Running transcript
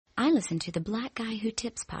I listen to the Black Guy Who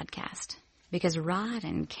Tips podcast because Rod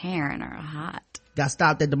and Karen are hot. Got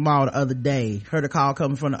stopped at the mall the other day. Heard a call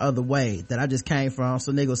coming from the other way that I just came from.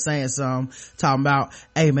 So nigga was saying something, talking about,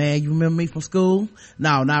 hey man, you remember me from school?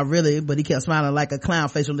 No, not really, but he kept smiling like a clown,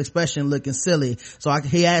 facial expression looking silly. So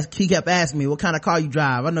he kept asking me, what kind of car you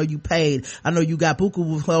drive? I know you paid. I know you got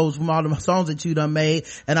buku clothes from all the songs that you done made.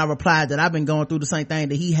 And I replied that I've been going through the same thing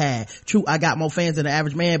that he had. True, I got more fans than the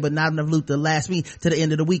average man, but not enough loot to last me to the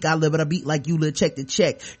end of the week. I live at a beat like you live check to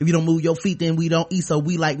check. If you don't move your feet, then we don't eat, so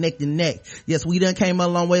we like neck to neck. Yes, we done came a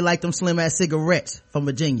long way like them slim ass cigarettes from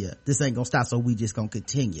Virginia. This ain't gonna stop, so we just gonna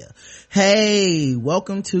continue. Hey,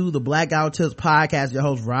 welcome to the Black Guy Who Tips podcast. Your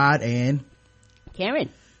host Rod and Karen,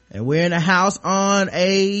 and we're in the house on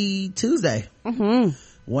a Tuesday.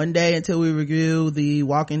 One day until we review the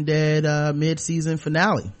Walking Dead mid-season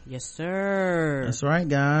finale. Yes sir, that's right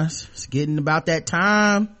guys, it's getting about that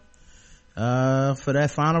time for that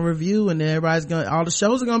final review, and then all the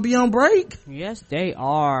shows are gonna be on break. Yes they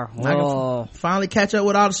are. I can finally catch up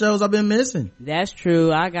with all the shows I've been missing. That's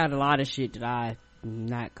true. I got a lot of shit that I'm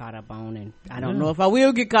not caught up on, and I don't know if I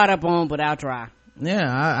will get caught up on, but I'll try.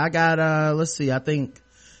 I got let's see, I think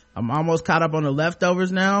I'm almost caught up on The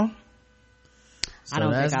Leftovers now, so I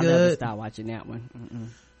don't think I'll ever stop watching that one.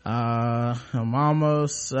 I'm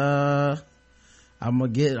almost I'm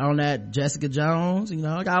gonna get on that Jessica Jones.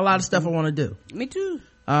 I got a lot of stuff I want to do. Me too.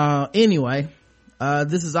 Anyway,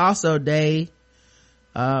 this is also day,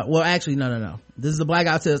 well actually no. This is the Black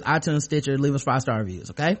Guy Who Tips iTunes, Stitcher, leave us 5-star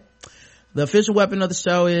reviews, okay? The official weapon of the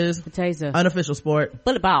show is taser. Unofficial sport,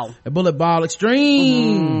 bullet ball. A bullet ball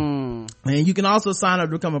extreme. And you can also sign up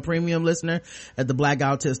to become a premium listener at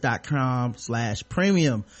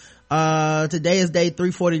theblackguywhotips.com/premium. Today is day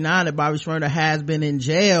 349 that Bobby Shmurda has been in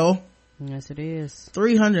jail. Yes it is.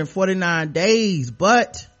 349 days,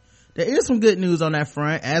 but there is some good news on that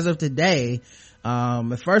front as of today.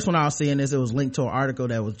 At first when I was seeing this, it was linked to an article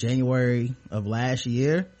that was January of last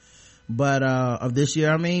year, but of this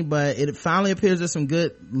year but it finally appears there's some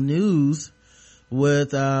good news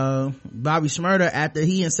with Bobby Shmurda after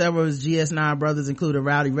he and several of his GS9 brothers, including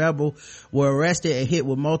Rowdy Rebel, were arrested and hit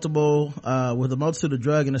with a multitude of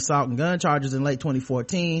drug and assault and gun charges in late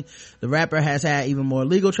 2014. The rapper has had even more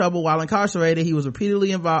legal trouble while incarcerated. He was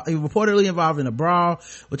reportedly involved in a brawl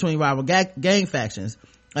between rival gang factions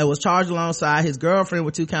and was charged alongside his girlfriend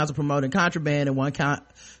with 2 counts of promoting contraband and 1 count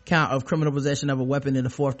of criminal possession of a weapon in the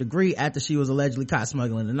 4th degree after she was allegedly caught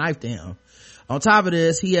smuggling a knife to him. On top of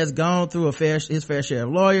this, he has gone through his fair share of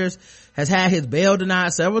lawyers, has had his bail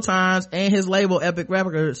denied several times, and his label Epic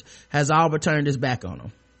Records has all but turned his back on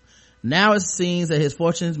him. Now it seems that his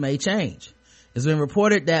fortunes may change. It's been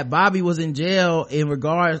reported that Bobby was in jail in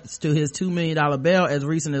regards to his $2 million bail as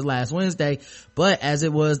recent as last Wednesday, but as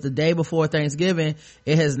it was the day before Thanksgiving,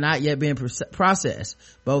 it has not yet been processed.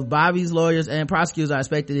 Both Bobby's lawyers and prosecutors are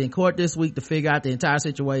expected in court this week to figure out the entire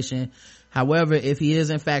situation. However, if he is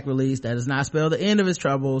in fact released, that does not spell the end of his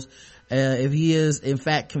troubles. If he is in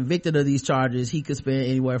fact convicted of these charges, he could spend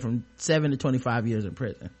anywhere from 7 to 25 years in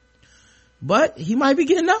prison. But he might be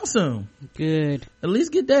getting out soon. Good. At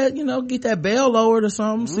least get that bail lowered or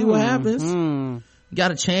something. See what happens.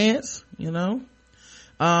 Got a chance,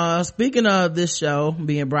 Speaking of this show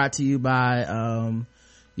being brought to you by,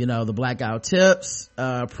 the Black Guy Who Tips,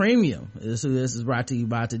 Premium is who this is brought to you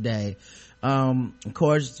by today. Of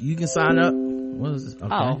course you can sign up. What is this?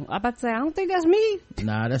 Okay. I'm about to say, I don't think that's me.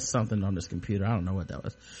 Nah, that's something on this computer. I don't know what that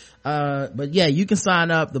was. But yeah, you can sign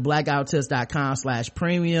up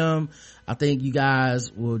theblackguywhotips.com/premium. I think you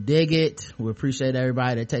guys will dig it. We appreciate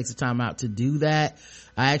everybody that takes the time out to do that.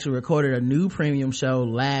 I actually recorded a new premium show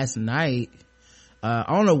last night,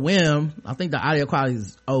 on a whim. I think the audio quality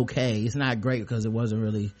is okay. It's not great because it was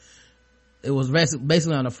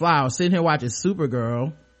basically on the fly. I was sitting here watching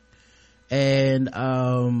Supergirl and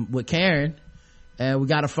with Karen, and we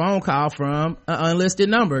got a phone call from an unlisted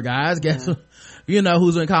number, guys. Guess who's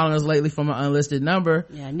been calling us lately from an unlisted number?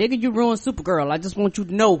 Yeah, nigga, you ruined Supergirl. I just want you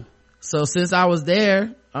to know. So since I was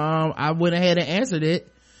there, I went ahead and answered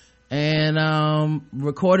it and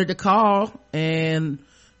recorded the call and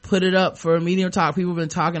put it up for Medium Talk. People have been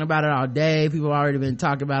talking about it all day. People have already been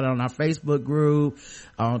talking about it on our Facebook group,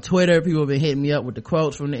 on Twitter. People have been hitting me up with the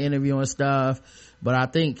quotes from the interview and stuff. But I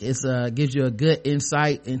think it's gives you a good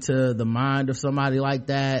insight into the mind of somebody like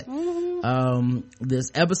that. This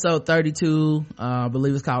episode 32, I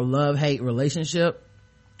believe it's called Love Hate Relationship.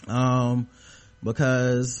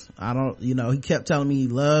 Because he kept telling me he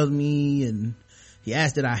loves me, and he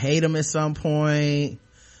asked that I hate him at some point.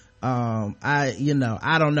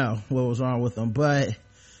 I don't know what was wrong with him, but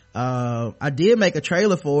I did make a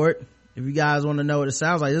trailer for it. if you guys want to know what it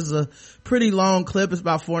sounds like. This is a pretty long clip. It's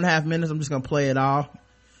about 4.5 minutes. I'm just gonna play it off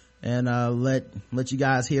and let you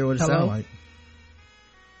guys hear what it sounds like.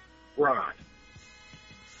 Ron.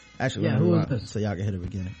 Actually, yeah, who is this? So y'all can hear the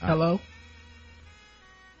beginning. Hello.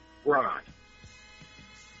 Ron.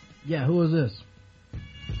 Yeah, who is this?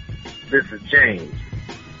 This is James.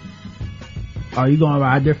 Are you going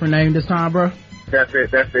by a different name this time, bro? That's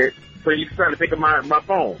it. So you trying to pick up my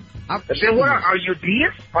phone. Then what are you,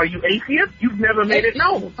 deist? Are you atheist? You've never made it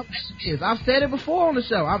known. I'm atheist. I've said it before on the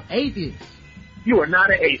show. I'm atheist. You are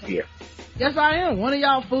not an atheist. Yes, I am. One of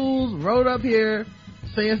y'all fools rode up here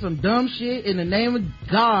saying some dumb shit in the name of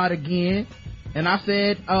God again. And I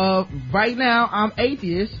said, right now I'm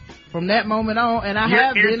atheist from that moment on, and You're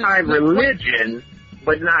have been anti-religion,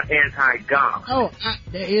 but not anti-God. Oh,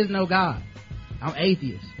 there is no God. I'm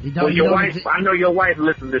atheist. Well, your wife, I know your wife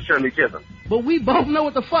listens to Shirley Chisholm. But we both know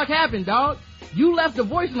what the fuck happened, dog. You left a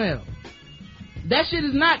voicemail. That shit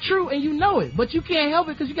is not true, and you know it. But you can't help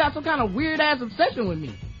it because you got some kind of weird-ass obsession with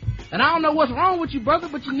me. And I don't know what's wrong with you, brother,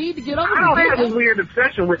 but you need to get over it. I don't have a weird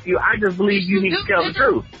obsession with you. I just believe you need to tell the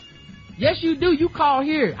truth. Yes, you do. You call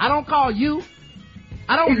here. I don't call you.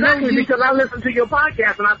 I don't exactly, know you. Because I listen to your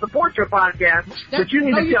podcast and I support your podcast, but you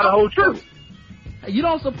need to tell the whole truth. You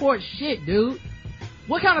don't support shit, dude.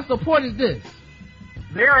 What kind of support is this?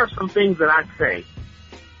 There are some things that I say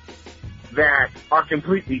that are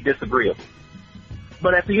completely disagreeable.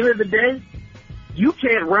 But at the end of the day, you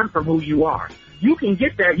can't run from who you are. You can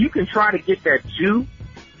get that, you can try to get that Jew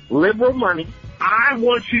liberal money. I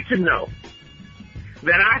want you to know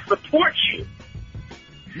that I support you.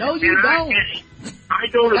 No, you don't. I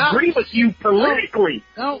don't agree with you politically.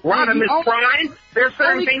 Rodimus Prime, there's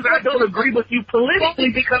certain things I don't agree with you politically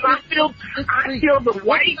because I feel the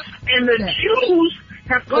whites and the Jews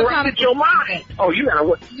have corrupted your mind. Oh, you got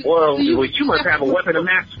you must have a weapon of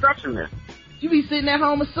mass destruction then. You be sitting at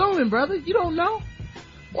home assuming, brother. You don't know.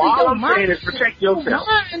 Well, all I'm saying is protect yourself.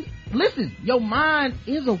 Listen, your mind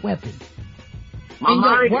is a weapon. My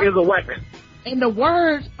mind is a weapon. And the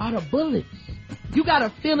words are the bullets. You gotta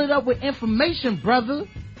fill it up with information, brother.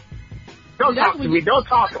 Don't talk to me. Don't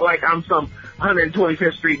talk like I'm some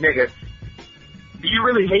 125th Street nigga. Do you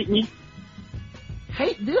really hate me?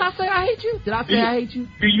 Did I say I hate you? Did I say I hate you?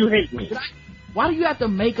 Do you hate me? Why do you have to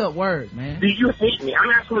make up words, man? Do you hate me? I'm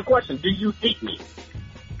asking the question. Do you hate me?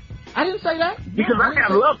 I didn't say that. Because I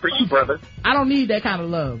have love for you, brother. I don't need that kind of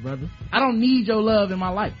love, brother. I don't need your love in my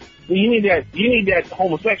life. You need that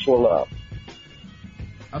homosexual love.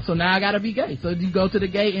 So now I gotta be gay. So you go to the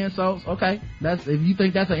gay insults. Okay. If you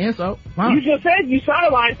think that's an insult. Fine. You just said you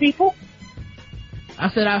sodomize people. I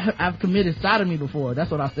said I've committed sodomy before. That's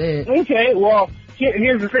what I said. Okay, well,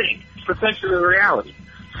 here's the thing. Perception of reality.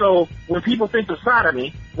 So when people think of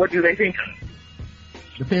sodomy, what do they think of?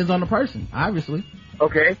 Depends on the person, obviously.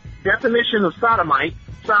 Okay. Definition of sodomy,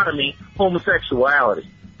 homosexuality.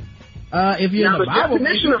 If you're now, in the Bible,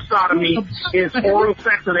 definition of sodomy is oral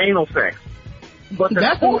sex and anal sex. But the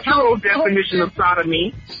cultural definition of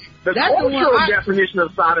sodomy, definition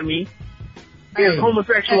of sodomy is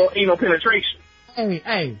homosexual anal penetration.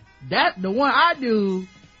 Hey, the one I do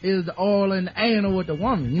is the oral and the anal with the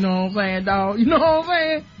woman. You know what I'm saying, dog? You know what I'm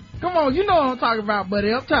saying? Come on, you know what I'm talking about,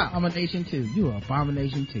 buddy. Up top, I'm a nation too. You are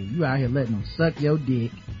abomination too. You out here letting them suck your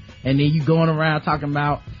dick, and then you going around talking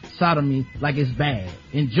about sodomy like it's bad.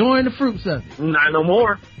 Enjoying the fruits of it. Not no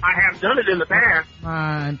more. I have done it in the past.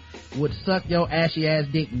 Mine would suck your ashy ass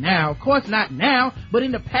dick now. Of course not now, but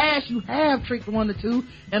in the past you have tricked one or two,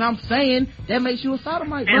 and I'm saying that makes you a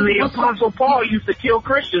sodomite. And the Apostle Paul used to kill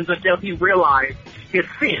Christians until he realized his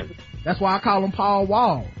sins. That's why I call him Paul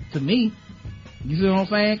Wall, to me. You see what I'm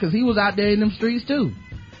saying? Because he was out there in them streets too.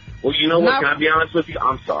 Well, you know what? Can I be honest with you?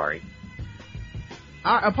 I'm sorry.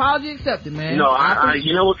 Apology accepted, man. No,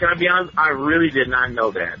 you know what? Can I be honest? I really did not know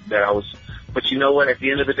that I was. But you know what? At the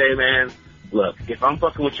end of the day, man, look, if I'm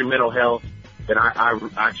fucking with your mental health, then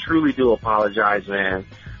I truly do apologize, man.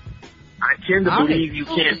 I tend to believe you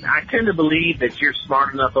can't. I tend to believe that you're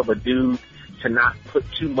smart enough of a dude to not put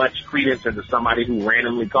too much credence into somebody who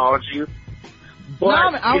randomly calls you. But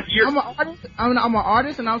I'm an artist. I'm an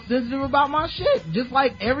artist, and I'm sensitive about my shit, just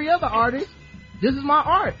like every other artist. This is my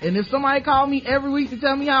art, and if somebody call me every week to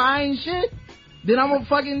tell me how I ain't shit, then I'm gonna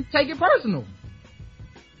fucking take it personal.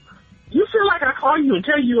 You feel like I call you and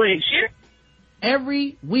tell you ain't shit?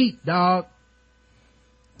 Every week, dog.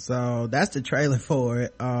 So that's the trailer for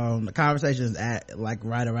it. The conversation is at like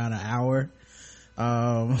right around an hour.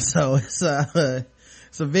 So it's a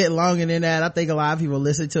bit longer than that. I think a lot of people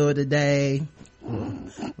listened to it today.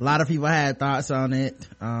 A lot of people had thoughts on it.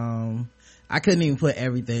 I couldn't even put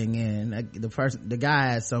everything in. The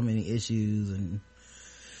guy has so many issues and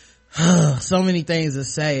so many things to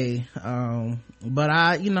say. But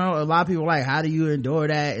a lot of people are like, how do you endure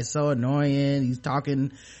that? It's so annoying. He's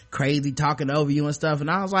talking crazy, talking over you and stuff.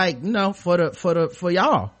 And I was like, for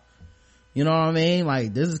y'all, you know what I mean?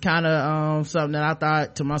 Like, this is kind of something that I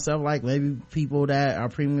thought to myself, like, maybe people that are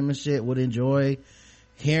premium and shit would enjoy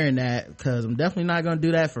hearing that, because I'm definitely not gonna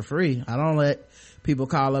do that for free. I don't let people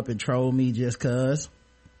call up and troll me just cause,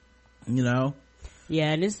 Yeah,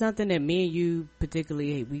 and it's something that me and you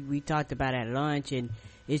particularly, we talked about at lunch, and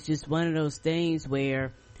it's just one of those things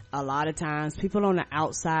where a lot of times people on the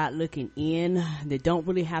outside looking in that don't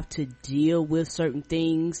really have to deal with certain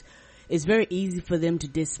things, it's very easy for them to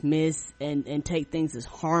dismiss and take things as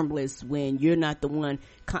harmless when you're not the one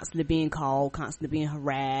constantly being called, constantly being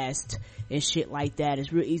harassed and shit like that.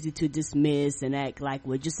 It's real easy to dismiss and act like,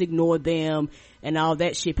 well, just ignore them and all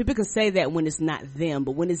that shit. People can say that when it's not them,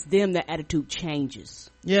 but when it's them, that attitude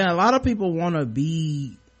changes. Yeah, a lot of people want to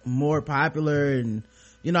be more popular, and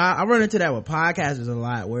I run into that with podcasters a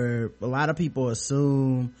lot, where a lot of people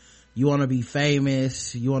assume you want to be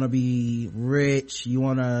famous, you want to be rich, you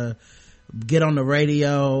want to get on the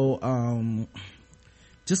radio,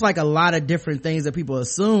 just like a lot of different things that people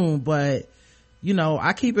assume. But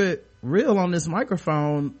I keep it real on this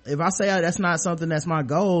microphone. If I say that's not something that's my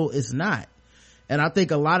goal, it's not. And I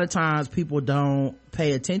think a lot of times people don't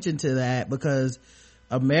pay attention to that, because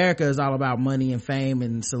America is all about money and fame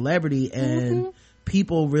and celebrity, and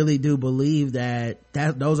people really do believe that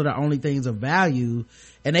those are the only things of value,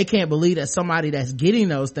 and they can't believe that somebody that's getting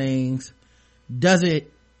those things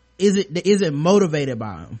isn't motivated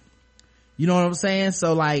by them. You know what I'm saying?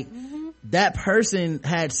 So like, that person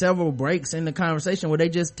had several breaks in the conversation where they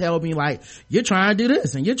just tell me like, you're trying to do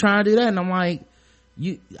this and you're trying to do that, and I'm like,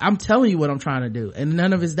 I'm telling you what I'm trying to do, and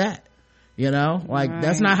none of it's that. Right.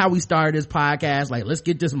 That's not how we started this podcast, like, let's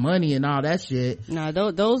get this money and all that shit. No,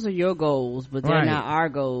 those are your goals, but they're right. not our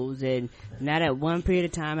goals. And not at one period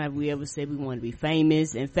of time have we ever said we want to be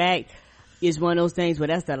famous. In fact, it's one of those things where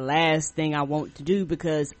that's the last thing I want to do,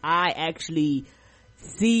 because I actually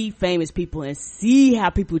see famous people and see how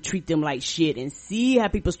people treat them like shit, and see how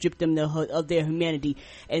people strip them of their humanity,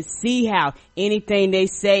 and see how anything they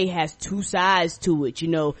say has two sides to it.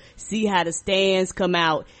 See how the stands come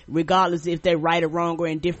out regardless if they're right or wrong or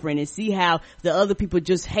indifferent, and see how the other people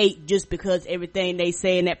just hate just because everything they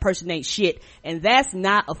say and that person ain't shit. And that's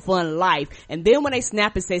not a fun life. And then when they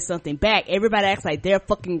snap and say something back, everybody acts like they're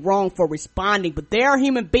fucking wrong for responding, but they're a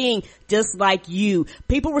human being just like you.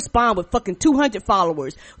 People respond with fucking 200 followers.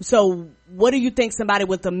 So what do you think somebody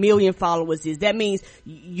with 1 million followers is? That means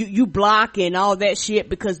you block and all that shit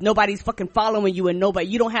because nobody's fucking following you, and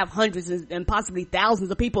you don't have hundreds and possibly thousands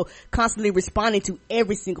of people constantly responding to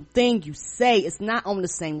every single thing you say. It's not on the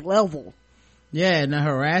same level. Yeah, and the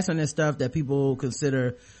harassment and stuff that people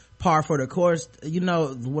consider par for the course.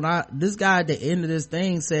 This guy at the end of this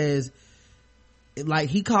thing says, like,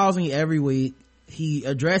 he calls me every week, he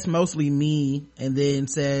addressed mostly me, and then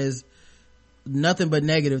says nothing but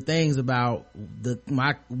negative things about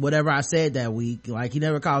whatever I said that week. Like, he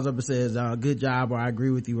never calls up and says, good job, or I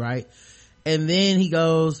agree with you, right? And then he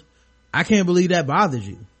goes, I can't believe that bothers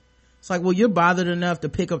you. It's like, well, you're bothered enough to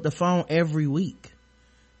pick up the phone every week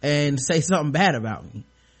and say something bad about me.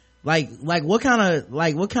 Like what kind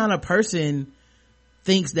of person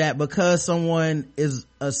thinks that because someone is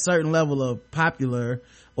a certain level of popular,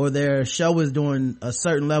 or their show is doing a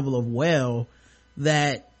certain level of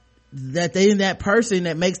that that person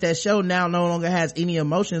that makes that show now no longer has any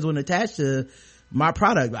emotions when attached to my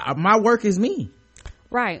product? My work is me.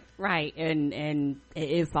 Right. And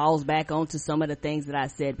it falls back onto some of the things that I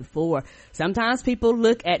said before. Sometimes people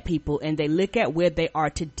look at people and they look at where they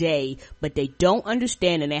are today, but they don't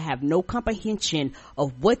understand, and they have no comprehension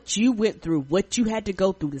of what you went through, what you had to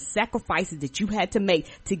go through, the sacrifices that you had to make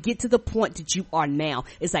to get to the point that you are now.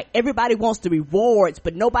 It's like everybody wants the rewards,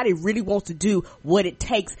 but nobody really wants to do what it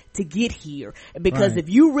takes to get here. Because if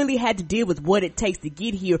you really had to deal with what it takes to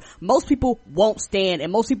get here, most people won't stand,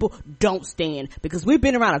 and most people don't stand, because we've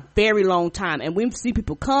been around a very long time, and we see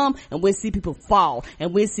people come and we see people fall,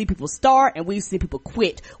 and we see people start and we see people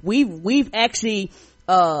quit. We've actually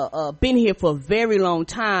been here for a very long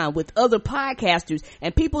time with other podcasters,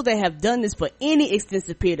 and people that have done this for any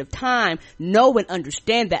extensive period of time know and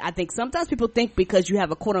understand that. I think sometimes people think because you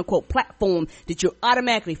have a quote unquote platform that you're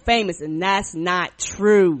automatically famous, and that's not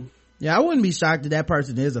true. Yeah, I wouldn't be shocked if that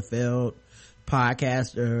person is a failed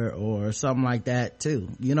podcaster or something like that too.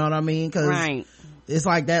 You know what I mean? Cause it's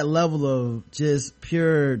like that level of just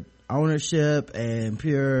pure ownership and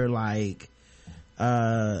pure, like,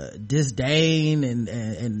 disdain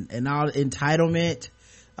and all entitlement.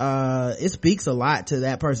 It speaks a lot to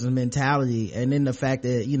that person's mentality, and then the fact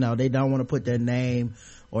that, you know, they don't want to put their name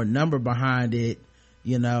or number behind it,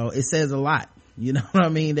 you know, it says a lot. You know what I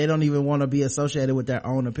mean? They don't even want to be associated with their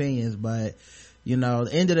own opinions. But, you know, at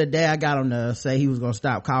the end of the day, I got him to say he was going to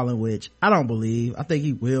stop calling, which I don't believe. I think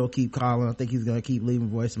he will keep calling. I think he's going to keep leaving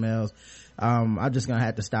voicemails. I'm just going to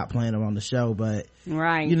have to stop playing him on the show. But,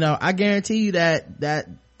 right, you know, I guarantee you that,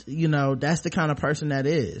 you know, that's the kind of person that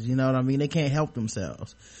is, you know what I mean? They can't help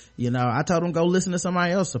themselves. You know, I told him go listen to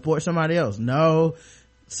somebody else, support somebody else. No,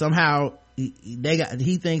 somehow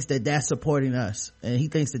he thinks that that's supporting us, and he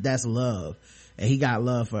thinks that that's love, and he got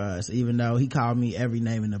love for us, even though he called me every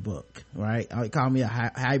name in the book, right? He called me a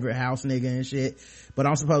hybrid house nigga and shit, but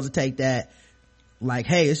I'm supposed to take that like,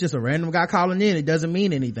 hey, it's just a random guy calling in, it doesn't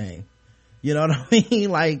mean anything. You know what I mean?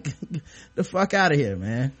 Like, the fuck out of here,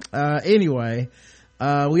 man. Anyway,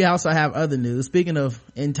 we also have other news. Speaking of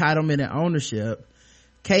entitlement and ownership,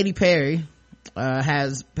 Katy Perry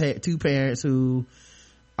has two parents who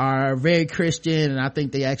are very Christian, and I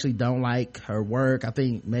think they actually don't like her work. I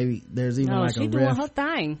think maybe there's even like a riff. She's doing her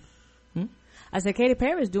thing. I said Katy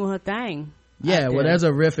Perry's doing her thing. Yeah, well, there's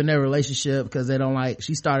a riff in their relationship because they don't like,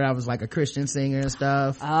 she started out as like a Christian singer and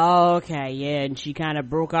stuff. Oh, okay, yeah, and she kind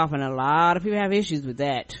of broke off, and a lot of people have issues with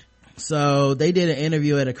that. So they did an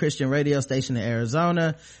interview at a Christian radio station in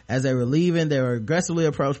Arizona. As they were leaving, they were aggressively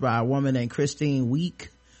approached by a woman named Christine Week,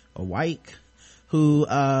 who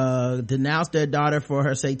denounced their daughter for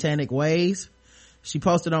her satanic ways. She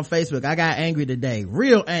posted on Facebook, "I got angry today,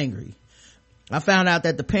 real angry. I found out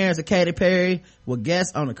that the parents of Katy Perry were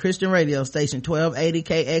guests on a Christian radio station, 1280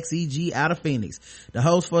 KXEG out of Phoenix. The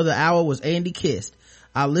host for the hour was Andy Kist.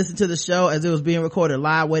 I listened to the show as it was being recorded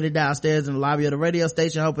live, waited downstairs in the lobby of the radio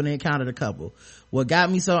station, hoping to encounter the couple. What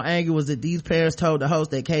got me so angry was that these parents told the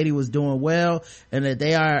host that Katy was doing well and that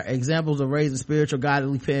they are examples of raising spiritual,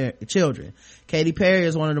 godly children. Katy Perry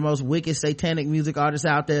is one of the most wicked satanic music artists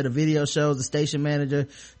out there. The video shows the station manager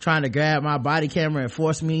trying to grab my body camera and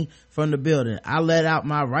force me from the building. I let out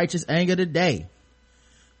my righteous anger today."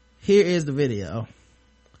 Here is the video.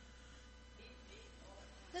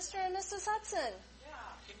 Mr. and Mrs. Hudson.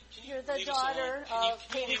 You're the daughter of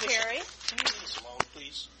Katy Perry. Can you leave us alone,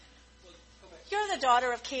 please? You're the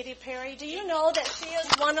daughter of Katy Perry. Do you know that she is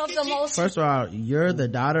one of the most... First of all, you're the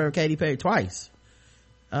daughter of Katy Perry twice.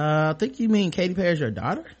 I think you mean Katy Perry's your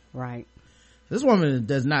daughter? Right. This woman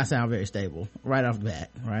does not sound very stable right off the bat,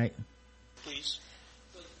 right? Please.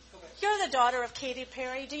 You're the daughter of Katy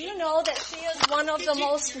Perry. Do you know that she is one of the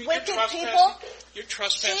most wicked people? You're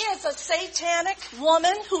trespassing. She is a satanic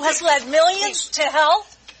woman who has led millions to hell.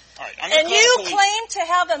 All right, and you claim to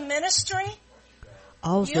have a ministry?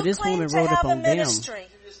 Oh, so this woman wrote up on them.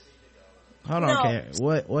 Hold on,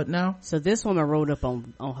 Karen. What now? So this woman wrote up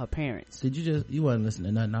on her parents. You wasn't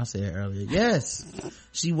listening to nothing I said earlier. Yes.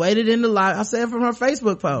 She waited in the lobby. I said from her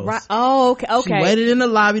Facebook post. Right. Oh, okay. She waited in the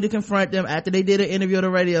lobby to confront them after they did an interview at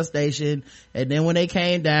a radio station. And then when they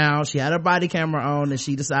came down, she had her body camera on and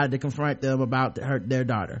she decided to confront them about their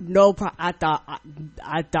daughter. No problem.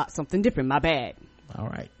 I thought something different. My bad. All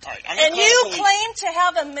right. And you claim to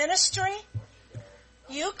have a ministry?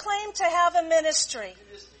 You claim to have a ministry.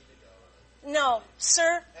 No,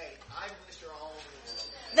 sir. Hey, I minister all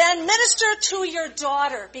Then minister to your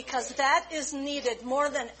daughter, because that is needed more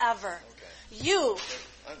than ever. Okay. You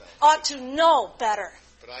ought to know better.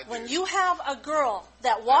 When you have a girl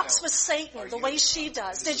that walks with Satan the way she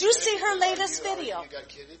does. Did you see her latest video? You got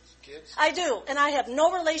kids? I do, and I have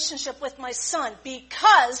no relationship with my son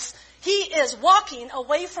because he is walking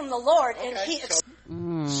away from the Lord, and he...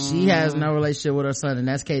 She has no relationship with her son, and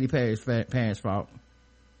that's Katy Perry's parents' fault.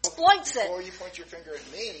 Exploits it. Before you point your finger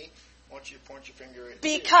at me, why don't you point your finger at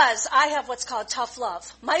because I have what's called tough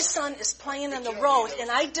love. My son is playing in the road, and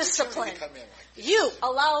I discipline. You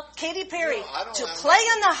allow Katy Perry to play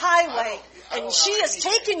in the highway, and she is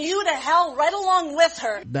taking you to hell right along with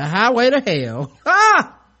her. The highway to hell.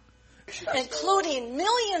 Ah! Including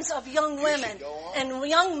millions of young women and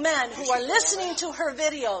young men who are listening to her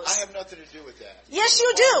videos. I have nothing to do with that. Yes,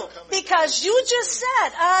 you do, because you just said,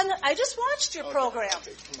 I just watched your program.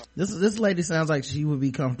 This lady sounds like she would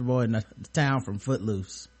be comfortable in the town from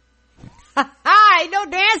Footloose. Ain't no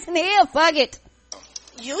dancing here, fuck it.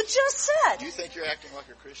 You just said. You think you're acting like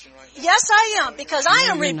a Christian right now? Yes, I am, because I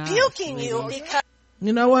am rebuking you because...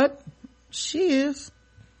 You know what? She is.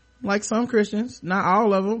 Like some Christians. Not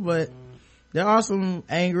all of them, but there are some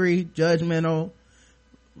angry, judgmental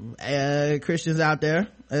Christians out there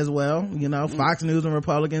as well. You know, Fox News and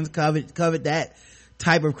Republicans covet that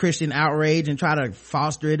type of Christian outrage and try to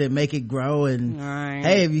foster it and make it grow. And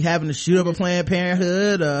hey, if you having to shoot up a Planned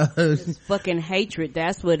Parenthood, it's fucking hatred.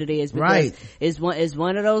 That's what it is. Because right. It's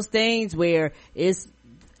one of those things where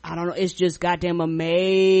I don't know, it's just goddamn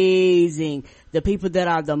amazing. The people that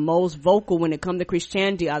are the most vocal when it comes to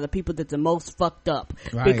Christianity are the people that's the most fucked up.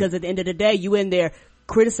 Right. Because at the end of the day, you in there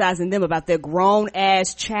criticizing them about their grown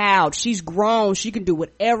ass child. She's grown. She can do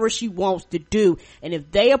whatever she wants to do. And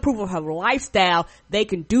if they approve of her lifestyle, they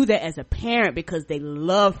can do that as a parent because they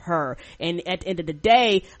love her. And at the end of the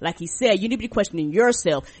day, like he said, you need to be questioning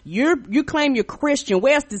yourself. You claim you're Christian.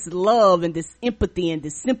 Where's this love and this empathy and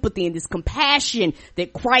this sympathy and this compassion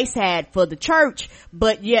that Christ had for the church?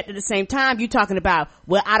 But yet at the same time, you're talking about,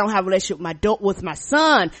 well, I don't have a relationship with my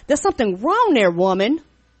son. There's something wrong there, woman.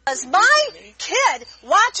 Because my kid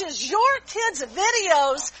watches your kid's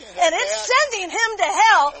videos and it's sending him to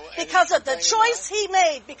hell because of the choice he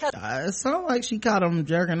made. Because it sounds like she caught him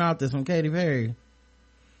jerking off to some Katy Perry.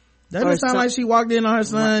 Doesn't it sound like she walked in on her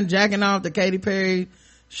son jacking off to Katy Perry,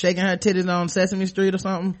 shaking her titties on Sesame Street or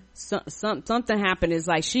something? Something happened. Is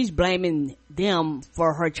like she's blaming them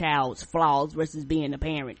for her child's flaws versus being a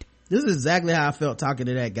parent. This is exactly how I felt talking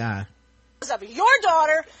to that guy. Of your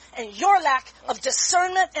daughter and your lack of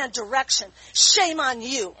discernment and direction. Shame on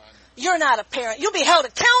you. You're not a parent. You'll be held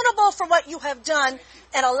accountable for what you have done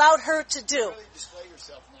and allowed her to do.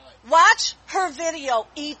 Watch her video,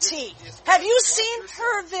 E.T. Have you seen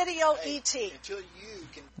her video, E.T.?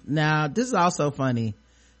 Now, this is also funny.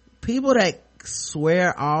 People that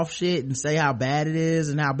swear off shit and say how bad it is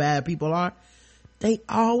and how bad people are, they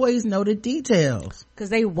always know the details. Cause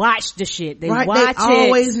they watch the shit. They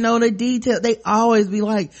always know the details. They always be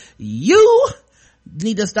like, you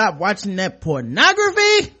need to stop watching that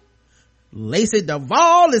pornography. Lacey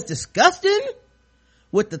Duvall is disgusting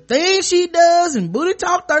with the things she does in Booty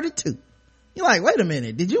Talk 32. You're like, wait a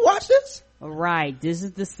minute, did you watch this? Right. This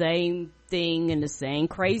is the same thing and the same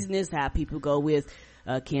craziness how people go with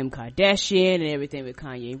Kim Kardashian and everything with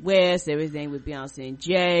Kanye West, everything with Beyonce and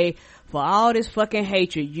Jay. For all this fucking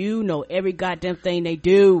hatred, you know every goddamn thing they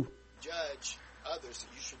do. Judge others,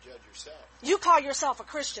 you should judge yourself. You call yourself a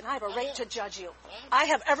Christian. I have a right to judge you. I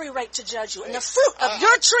have every right to judge you. And the fruit of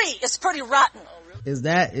your tree is pretty rotten. Is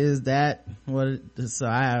that what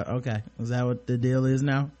okay. Is that what the deal is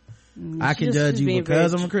now? I can judge you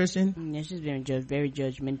because I'm a Christian? Yeah, she's very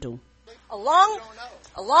judgmental.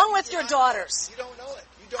 Along with your daughters. You don't know it.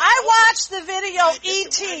 I watched the video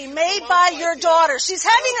E.T. made by your daughter. She's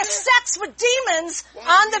having a sex with demons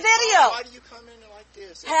on the video. Why do you come in like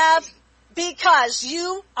this? Because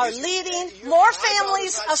you are leading more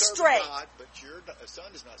families astray. God, but your son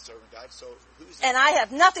is not serving God, so and I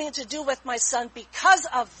have nothing to do with my son because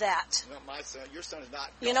of that. No, my son, your son is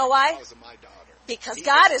not. You know why? Because of my daughter. Because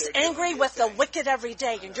God is angry with the wicked every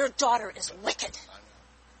day, and your daughter is wicked.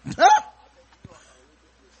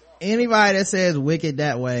 Anybody that says wicked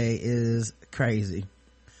that way is crazy.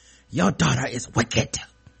 Your daughter is wicked.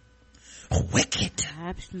 Wicked.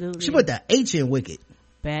 Absolutely. She put the H in wicked.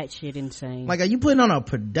 Batshit insane. Like, are you putting on a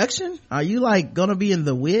production? Are you like gonna be in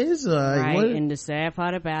The Wiz? Right. What? And the sad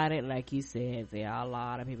part about it, like you said, there are a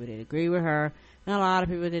lot of people that agree with her and a lot of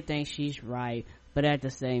people that think she's right. But at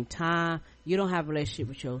the same time, you don't have a relationship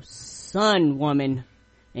with your son, woman,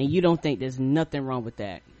 and you don't think there's nothing wrong with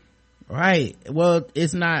that. Right. Well,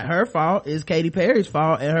 it's not her fault. It's Katy Perry's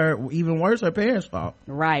fault, and even worse, her parents' fault.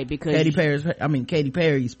 Right, because Katy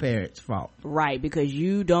Perry's parents' fault. Right, because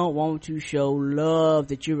you don't want to show love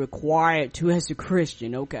that you're required to as a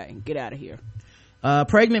Christian. Okay, get out of here.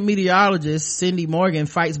 Pregnant meteorologist Cindy Morgan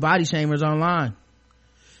fights body shamers online.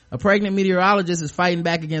 A pregnant meteorologist is fighting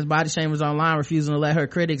back against body shamers online, refusing to let her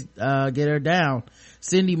critics get her down.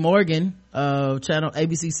 Cindy Morgan of channel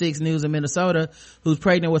ABC6 News in Minnesota, who's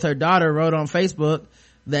pregnant with her daughter, wrote on Facebook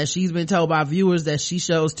that she's been told by viewers that she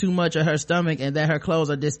shows too much of her stomach and that her clothes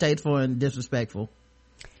are distasteful and disrespectful.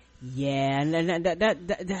 Yeah, and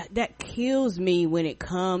that kills me when it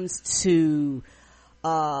comes to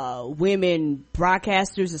women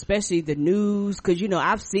broadcasters, especially the news, because you know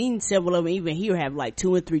I've seen several of them even here have like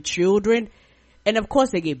 2 and 3 children, and of course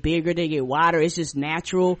they get bigger, they get wider, it's just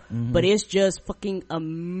natural. But it's just fucking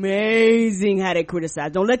amazing how they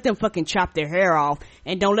criticize. Don't let them fucking chop their hair off,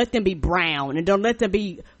 and don't let them be brown, and don't let them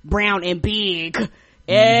be brown and big.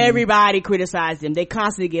 Everybody criticize them. They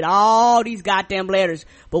constantly get all these goddamn letters.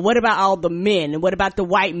 But what about all the men? And what about the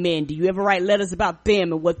white men? Do you ever write letters about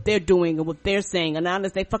them and what they're doing and what they're saying? And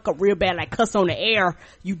unless they fuck up real bad, like cuss on the air,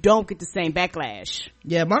 you don't get the same backlash.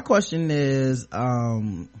 Yeah, my question is,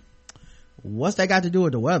 what's that got to do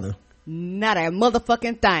with the weather? Not a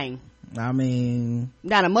motherfucking thing. I mean,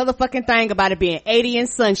 not a motherfucking thing about it being 80 and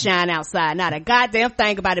sunshine outside. Not a goddamn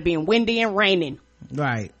thing about it being windy and raining.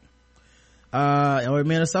 Right. Or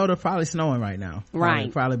Minnesota, probably snowing right now.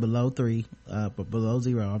 Right. Probably below 3, but below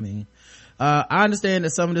 0. I mean, I understand that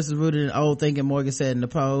some of this is rooted in old thinking, Morgan said in the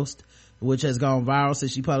Post, which has gone viral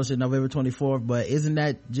since she published it November 24th. But isn't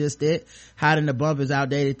that just it? Hiding the bump is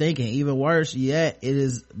outdated thinking. Even worse yet, it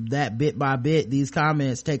is that bit by bit, these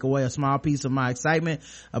comments take away a small piece of my excitement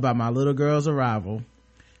about my little girl's arrival.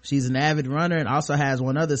 She's an avid runner and also has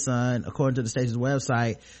one other son, according to the station's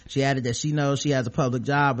website. She added that she knows she has a public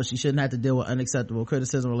job, but she shouldn't have to deal with unacceptable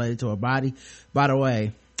criticism related to her body. By the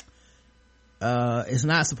way, it's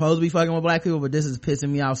not supposed to be fucking with black people, but this is pissing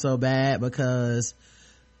me off so bad because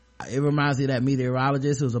it reminds me of that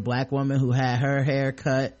meteorologist who was a black woman who had her hair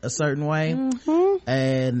cut a certain way,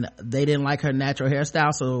 and they didn't like her natural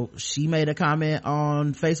hairstyle, so she made a comment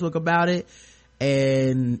on Facebook about it,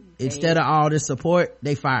 and instead of all this support,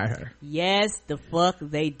 they fired her. Yes, the fuck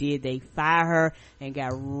they did. They fired her and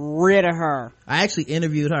got rid of her. I actually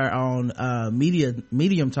interviewed her on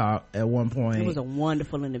Medium Talk at one point. It was a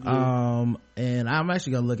wonderful interview. And I'm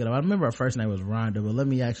actually gonna look it up. I remember her first name was Rhonda, but let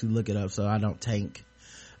me actually look it up so I don't tank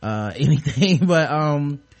anything. But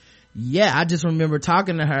yeah, I just remember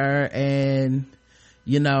talking to her, and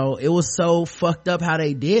you know, it was so fucked up how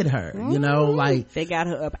they did her. You know, like they got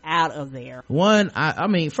her up out of there. I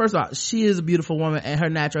mean, first of all, she is a beautiful woman and her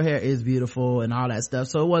natural hair is beautiful and all that stuff,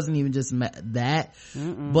 so it wasn't even just that.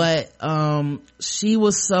 But she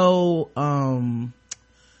was so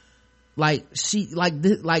like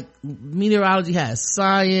meteorology has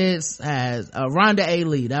science, has Rhonda A.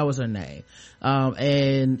 Lee, that was her name,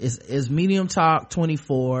 and it's Medium Talk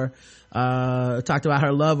 24. Talked about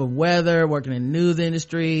her love of weather, working in the news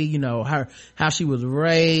industry, you know, how she was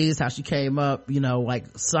raised, how she came up, you know, like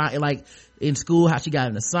in school, how she got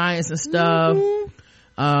into science and stuff.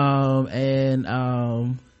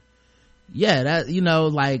 Yeah, that, you know,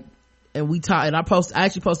 like, and we talked, and I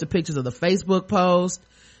actually posted pictures of the Facebook post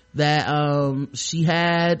that she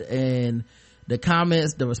had, and the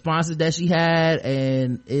comments, the responses that she had,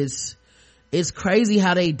 and it's crazy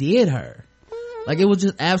how they did her. Like, it was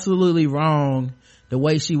just absolutely wrong the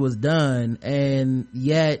way she was done, and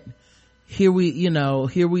yet here we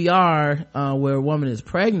are, where a woman is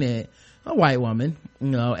pregnant, a white woman, you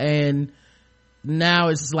know, and now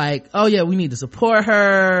it's like, oh yeah, we need to support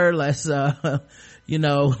her, let's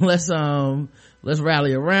let's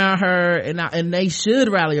rally around her, and they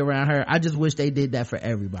should rally around her. I just wish they did that for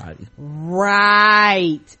everybody.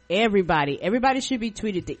 Right. Everybody should be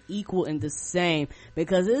treated the equal and the same,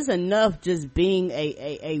 because it's enough just being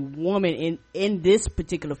a woman in this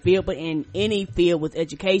particular field, but in any field with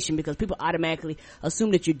education, because people automatically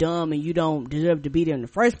assume that you're dumb and you don't deserve to be there in the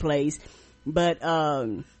first place. But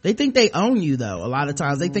they think they own you, though. A lot of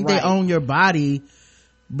times they think they own your body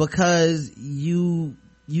because you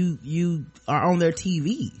are on their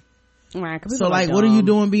TV. Right. So like, what are you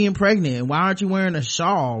doing being pregnant? Why aren't you wearing a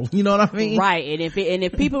shawl? You know what I mean? Right. And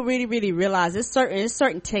if people really realize there's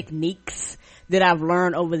certain techniques that I've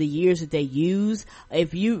learned over the years that they use.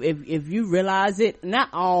 If you realize it, not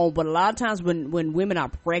all, but a lot of times when women are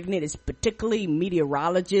pregnant, it's particularly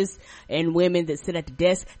meteorologists and women that sit at the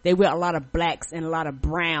desk, they wear a lot of blacks and a lot of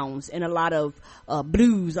browns and a lot of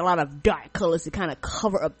blues, a lot of dark colors to kind of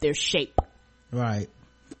cover up their shape. Right.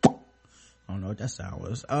 I don't know what that sound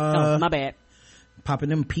was. My bad. Popping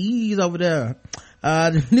them peas over there.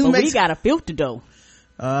 We got a filter though.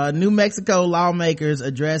 New Mexico lawmakers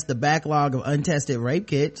addressed the backlog of untested rape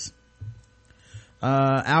kits.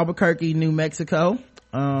 Albuquerque, New Mexico,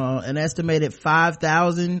 an estimated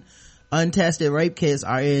 5,000 untested rape kits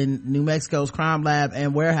are in New Mexico's crime lab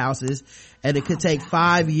and warehouses, and it could take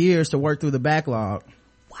 5 years to work through the backlog.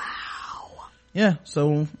 Wow. Yeah,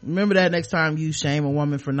 so remember that next time you shame a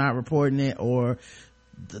woman for not reporting it, or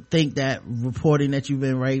think that reporting that you've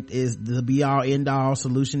been raped is the be all end all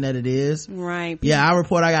solution that it is. Right. Yeah, I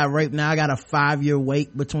report I got raped, now I got a 5-year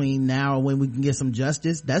wait between now and when we can get some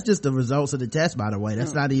justice. That's just the results of the test, by the way.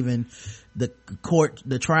 That's not even the court,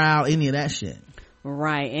 the trial, any of that shit.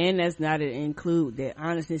 Right. And that's not to include that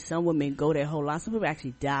honestly some women go their whole life, some people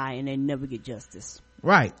actually die and they never get justice.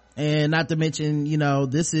 Right. And not to mention, you know,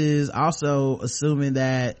 this is also assuming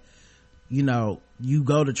that, you know, you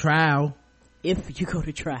go to trial. If you go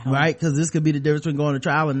to trial. Right, because this could be the difference between going to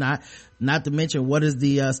trial and not to mention what is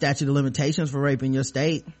the statute of limitations for rape in your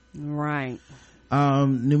state. Right.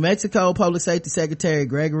 New Mexico Public Safety Secretary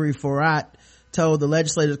Gregory Forat told the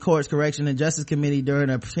Legislative Courts Correction and Justice Committee during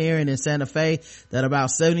a hearing in Santa Fe that about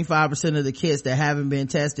 75% of the kits that haven't been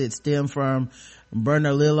tested stem from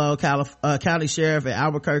Bernalillo County Sheriff, and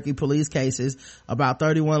Albuquerque police cases. About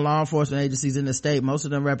 31 law enforcement agencies in the state, most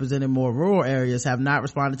of them representing more rural areas, have not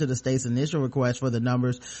responded to the state's initial request for the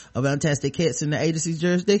numbers of untested kits in the agency's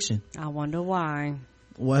jurisdiction. I wonder why.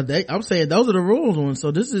 Well, I'm saying those are the rules ones,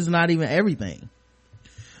 so this is not even everything.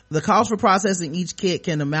 The cost for processing each kit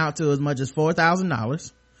can amount to as much as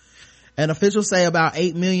 $4,000. And officials say about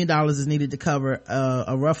 $8 million is needed to cover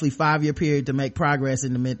a roughly 5-year period to make progress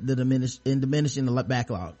in diminishing the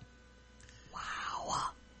backlog. Wow.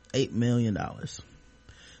 $8 million.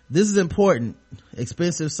 This is important,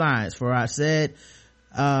 expensive science. For I said,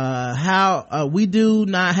 we do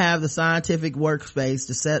not have the scientific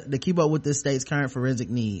workspace to keep up with this state's current forensic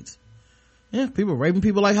needs. Yeah, people raping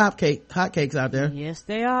people like hotcakes out there. Yes,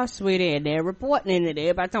 they are, sweetie, and they're reporting it.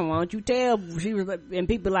 Everybody telling, why don't you tell? She was, and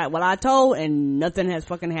people like, well, I told, and nothing has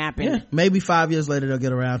fucking happened. Yeah, maybe 5 years later they'll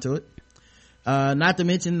get around to it. Not to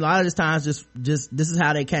mention, a lot of this times, just this is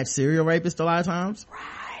how they catch serial rapists a lot of times.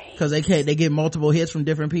 Right. Cause they get multiple hits from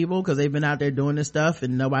different people, cause they've been out there doing this stuff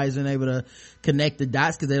and nobody's been able to connect the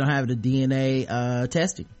dots cause they don't have the DNA,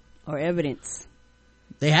 testing. Or evidence.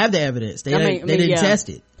 They have the evidence. They didn't test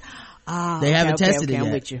it. They haven't tested it yet.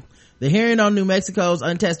 I'm with you. The hearing on New Mexico's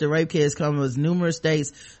untested rape kits comes as numerous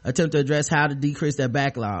states attempt to address how to decrease their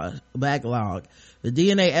backlog. The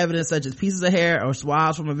DNA evidence, such as pieces of hair or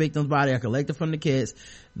swabs from a victim's body, are collected from the kits.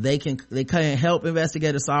 They can help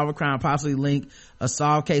investigators solve a crime, possibly link a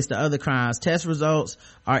solved case to other crimes. Test results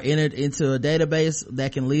are entered into a database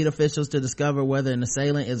that can lead officials to discover whether an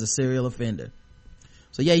assailant is a serial offender.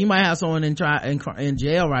 So yeah, you might have someone in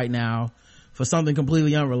jail right now for something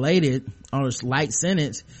completely unrelated on a light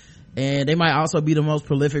sentence, and they might also be the most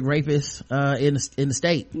prolific rapist in the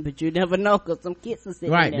state. But you never know, because some kids are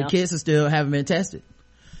sitting right there. The kids still haven't been tested.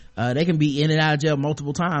 They can be in and out of jail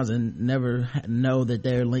multiple times and never know that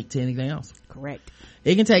they're linked to anything else. Correct.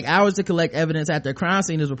 It can take hours to collect evidence after a crime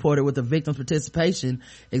scene is reported with the victim's participation.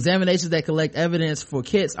 Examinations that collect evidence for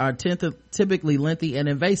kits are typically lengthy and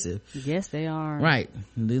invasive. Yes, they are. Right.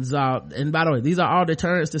 And by the way, these are all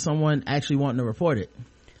deterrents to someone actually wanting to report it.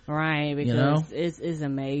 Right, because it's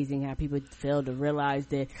amazing how people fail to realize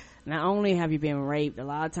that not only have you been raped, a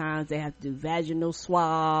lot of times they have to do vaginal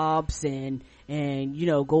swabs and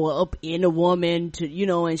go up in a woman to,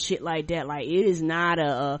 and shit like that. Like, it is not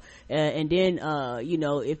and then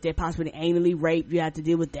if they're possibly anally raped, you have to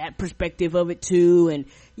deal with that perspective of it too. And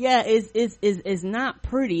yeah, it's not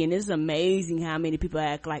pretty, and it's amazing how many people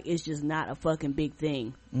act like it's just not a fucking big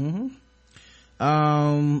thing.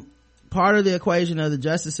 Part of the equation of the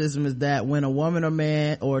justice system is that when a woman or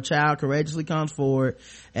man or a child courageously comes forward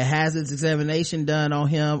and has its examination done on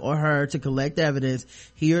him or her to collect evidence,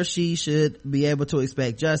 he or she should be able to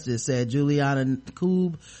expect justice, said Juliana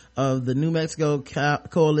Koob of the New Mexico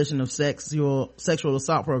Coalition of Sexual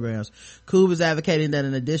Assault Programs. Koob is advocating that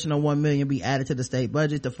an additional $1 million be added to the state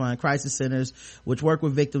budget to fund crisis centers, which work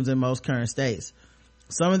with victims in most current states.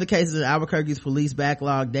 Some of the cases in Albuquerque's police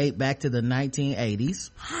backlog date back to the 1980s.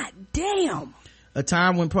 Hot damn! A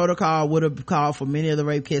time when protocol would have called for many of the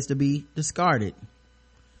rape kits to be discarded.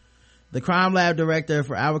 The crime lab director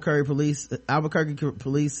for Albuquerque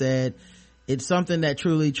police said, it's something that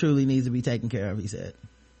truly, truly needs to be taken care of, he said.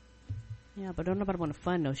 Yeah, but don't nobody want to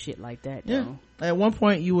fund no shit like that, yeah. though. At one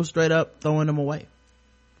point, you were straight up throwing them away.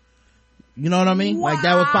 You know what I mean? Wow. Like,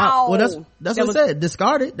 that was that's what I said.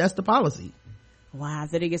 Discarded. That's the policy. Wow,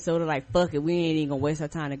 so they get sort of like, fuck it, we ain't even gonna waste our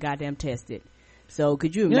time to goddamn test it. So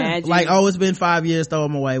could you imagine? Like, it's been 5 years, throw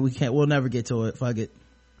them away. We'll never get to it. Fuck it.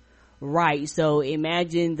 Right. So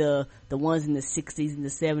imagine the ones in the 60s and the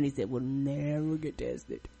 70s that will never get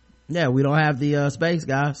tested. Yeah, we don't have the space,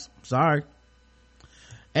 guys. Sorry.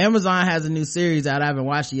 Amazon has a new series out. I haven't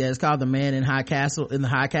watched it yet. It's called The Man in the High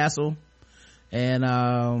Castle. And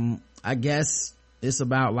I guess it's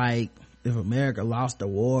about like if America lost the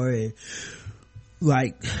war and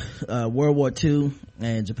World War II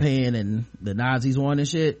and Japan and the Nazis won and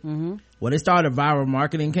shit. Well, they started a viral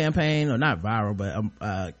marketing campaign, or not viral,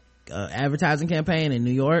 but advertising campaign in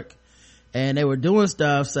New York, and they were doing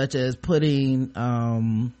stuff such as putting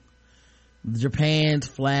Japan's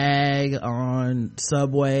flag on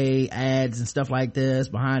subway ads and stuff like this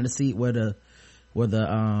behind the seat where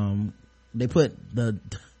they put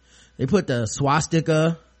the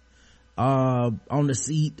swastika on the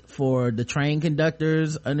seat for the train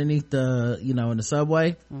conductors underneath the in the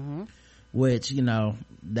subway, which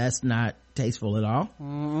that's not tasteful at all.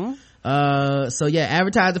 So yeah,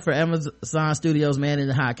 advertising for Amazon Studios' Man in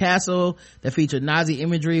the High Castle that featured Nazi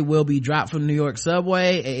imagery will be dropped from the New York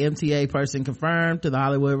subway, a MTA person confirmed to the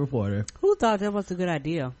Hollywood Reporter. Who thought that was a good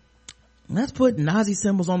idea? Let's put Nazi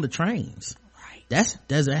symbols on the trains. Right.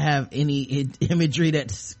 doesn't have any imagery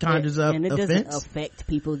that conjures up and it offense. doesn't affect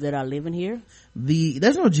people that are living here.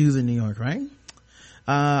 There's no Jews in New York, right?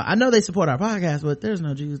 I know they support our podcast, but there's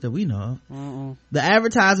no Jews that we know of. The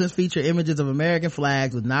advertisements feature images of American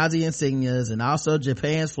flags with Nazi insignias and also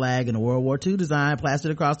Japan's flag and a World War II design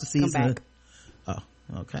plastered across the seats. Oh,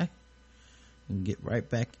 okay. Get right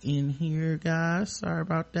back in here, guys. Sorry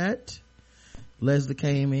about that. Leslie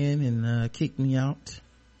came in and kicked me out.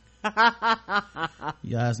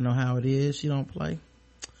 You guys know how it is. She don't play.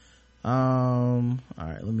 All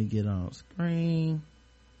right, let me get on screen.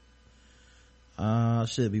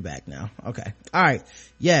 Should be back now. Okay. All right.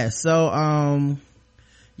 Yeah. So,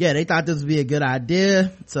 yeah, they thought this would be a good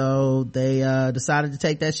idea. So they, decided to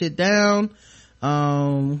take that shit down.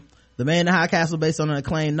 The Man in the High Castle, based on an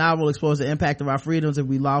acclaimed novel, explores the impact of our freedoms if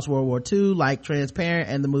we lost World War II, like Transparent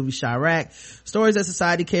and the movie Chirac. Stories that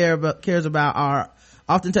society cares about are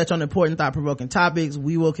often touch on important thought-provoking topics.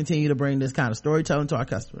 We will continue to bring this kind of storytelling to our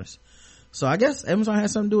customers. So I guess Amazon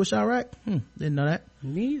has something to do with Chirac. Didn't know that.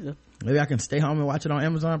 Neither. Maybe I can stay home and watch it on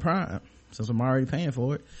Amazon Prime since I'm already paying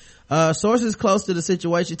for it. Sources close to the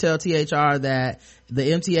situation tell THR that the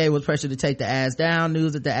MTA was pressured to take the ads down.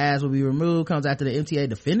 News that the ads will be removed comes after the MTA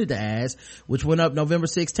defended the ads, which went up November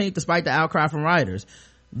 16th despite the outcry from writers.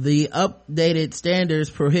 The updated standards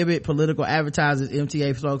prohibit political advertisers,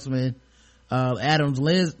 MTA spokesman Adams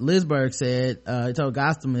Lisberg said. He told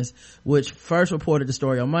Gossamus, which first reported the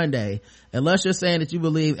story on Monday. Unless you're saying that you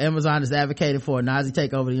believe Amazon is advocating for a Nazi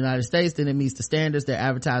takeover of the United States, then it meets the standards. They're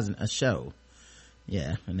advertising a show.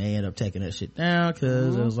 Yeah, and they ended up taking that shit down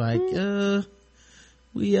because it was like,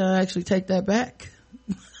 we actually take that back.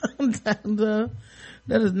 That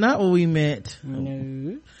is not what we meant.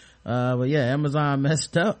 No. But yeah, Amazon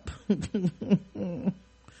messed up.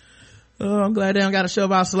 I'm glad they don't got a show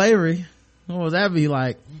about slavery. What would that be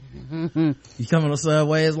like? You come on the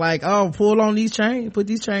subway, it's like, oh, pull on these chains, put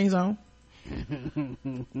these chains on.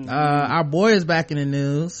 Our boy is back in the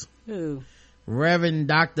news. Who? Reverend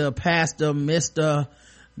Dr. Pastor Mr.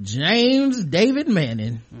 James David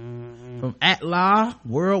Manning from Atla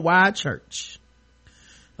Worldwide Church.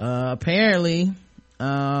 Apparently,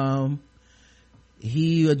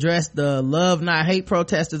 he addressed the Love Not Hate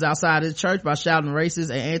protesters outside his church by shouting racist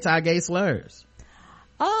and anti-gay slurs.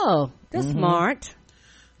 Oh, that's smart.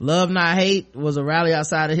 Love Not Hate was a rally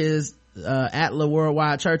outside of his Atla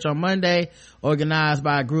Worldwide Church on Monday, organized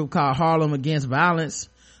by a group called Harlem Against Violence,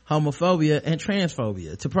 Homophobia, and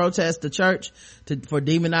Transphobia, to protest the church for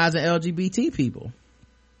demonizing LGBT people.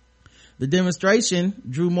 The demonstration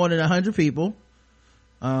drew more than 100 people,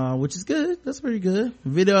 which is good. That's pretty good.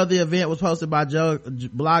 Video of the event was posted by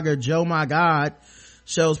blogger Joe My God.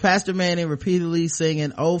 Shows Pastor Manning repeatedly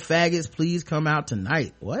singing, "Oh faggots, please come out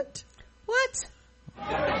tonight." What?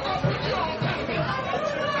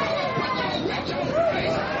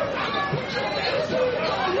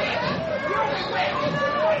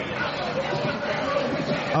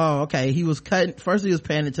 Oh, okay. He was first he was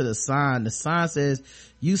panning to the sign. The sign says,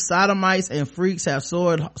 "You sodomites and freaks have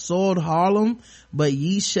soiled Harlem, but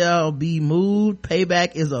ye shall be moved.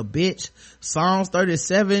 Payback is a bitch." Psalms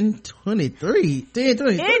 37:23. It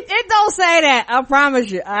don't say that. I promise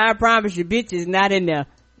you, bitch is not in there.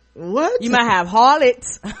 What? You might have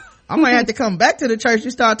harlots. I might have to come back to the church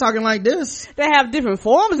and start talking like this. They have different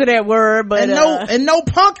forms of that word, but no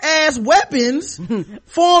punk ass weapons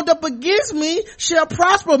formed up against me shall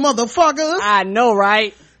prosper, motherfuckers. I know,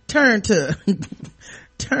 right? Turn to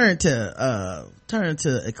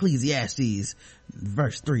Ecclesiastes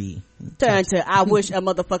verse 3. Turn to I wish a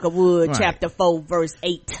motherfucker would, right. Chapter 4 verse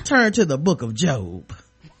 8. Turn to the book of Job.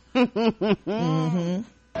 Ooh,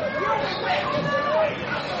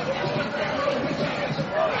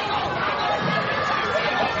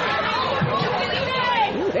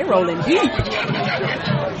 they rolling deep. All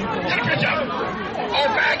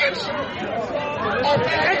faggots.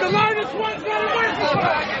 And the largest one's going to win. All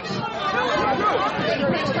faggots.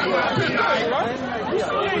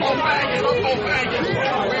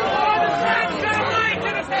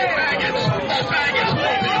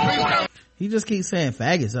 He just keeps saying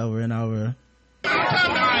faggots over and over.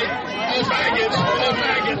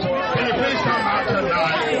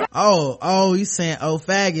 Oh, he's saying, oh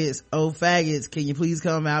faggots, can you please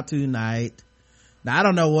come out tonight? Now, I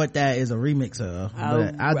don't know what that is a remix of,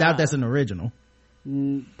 but I doubt that's an original.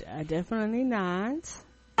 Definitely not.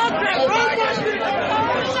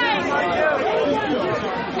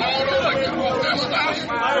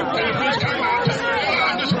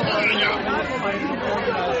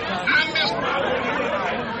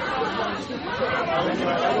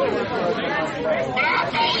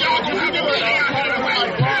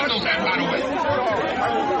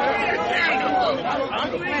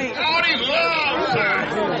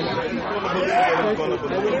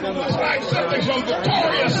 Looks like something from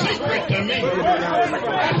Victoria's Secret to me.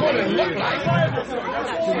 That's what it looked like.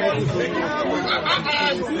 You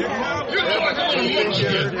look like a little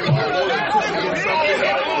munchkin. You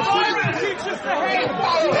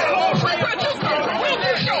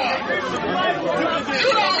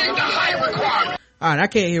don't meet the height requirement. All right, I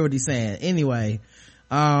can't hear what he's saying. Anyway,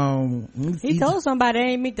 he told somebody they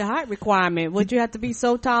ain't meet the height requirement. Would you have to be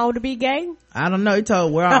so tall to be gay? I don't know. He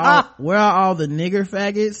told where are all the nigger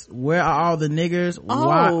faggots? Where are all the niggers?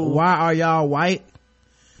 Why are y'all white?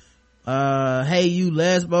 Hey, you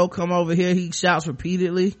lesbo, come over here. He shouts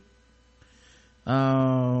repeatedly.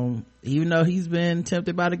 Even though he's been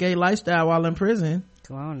tempted by the gay lifestyle while in prison.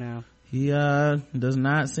 Come on now. He does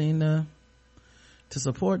not seem to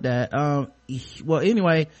support that.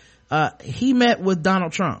 Anyway, he met with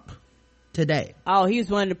Donald Trump today. Oh, he was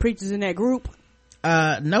one of the preachers in that group?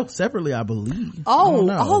 No, separately, I believe.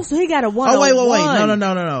 So he got a one-on-one. Oh, wait.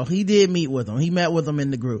 No. He did meet with him. He met with him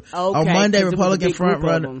in the group. Okay. On Monday, Republican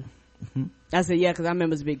frontrunner. I said, yeah, because I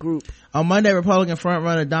remember it was a big group. On Monday, Republican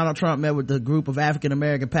frontrunner Donald Trump met with the group of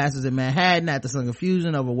African-American pastors in Manhattan after some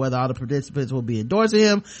confusion over whether all the participants will be endorsing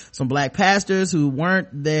him. Some black pastors who weren't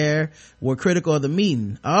there were critical of the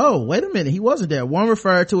meeting. Oh, wait a minute. He wasn't there. One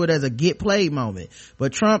referred to it as a get played moment.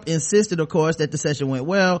 But Trump insisted, of course, that the session went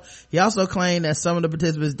well. He also claimed that some of the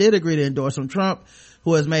participants did agree to endorse him. Trump,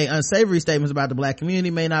 who has made unsavory statements about the black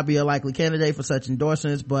community, may not be a likely candidate for such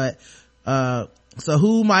endorsements, but so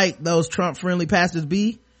who might those Trump friendly pastors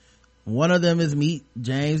be? One of them is meet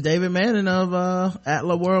James David Manning of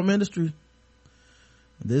Atla World Ministry.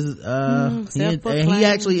 This is he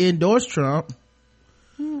actually endorsed Trump.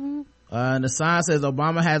 And the sign says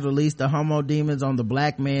Obama has released the homo demons on the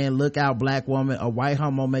black man. Look out, black woman. A white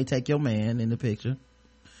homo may take your man in the picture.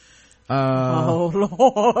 Oh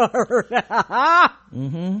Lord.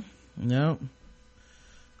 Yep.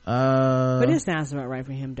 But it sounds about right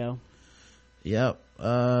for him though. Yep.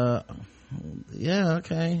 Yeah,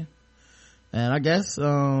 okay. And I guess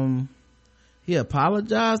he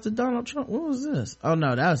apologized to Donald Trump. What was this? Oh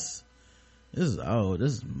no, this is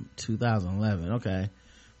 2011. Okay.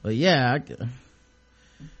 But yeah,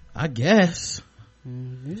 I guess.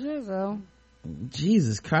 You said so.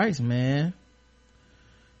 Jesus Christ, man.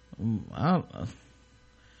 What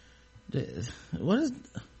is,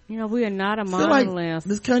 we are not a monolith. Like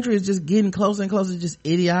this country is just getting closer and closer to just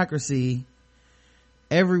idiocracy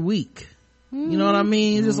every week. You know what I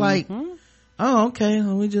mean? It's just like, oh, okay,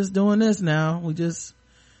 well, we just doing this now. We just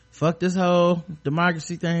fuck this whole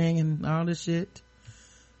democracy thing and all this shit.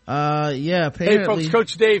 Yeah, apparently. Hey folks,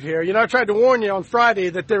 Coach Dave here. I tried to warn you on Friday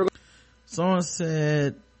that they were. Someone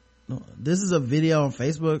said, this is a video on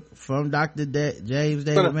Facebook from Dr. James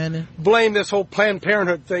David Manning. Blame this whole Planned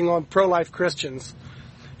Parenthood thing on pro-life Christians.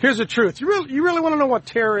 Here's the truth. You really want to know what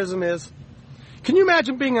terrorism is? Can you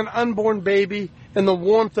imagine being an unborn baby in the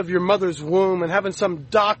warmth of your mother's womb and having some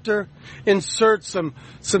doctor insert some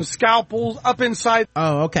scalpels up inside?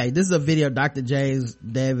 Oh, okay. This is a video Dr. James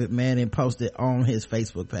David Manning posted on his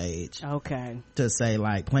Facebook page. Okay. To say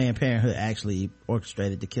like Planned Parenthood actually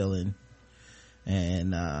orchestrated the killing.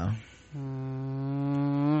 And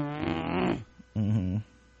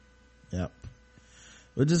yep.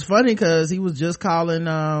 Which is funny because he was just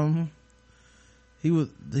calling he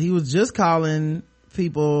was just calling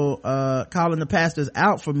people calling the pastors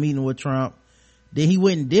out for meeting with Trump. Then he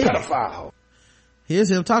went and did it. Here's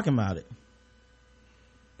him talking about it.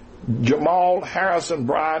 Jamal Harrison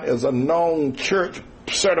Bryant is a known church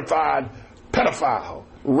certified pedophile,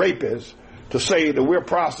 rapist. To say that we're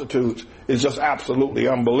prostitutes is just absolutely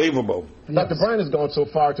unbelievable. Dr. Bryant has gone so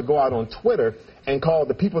far to go out on Twitter and call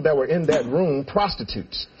the people that were in that room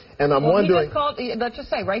prostitutes. And I'm wondering. He just called, let's just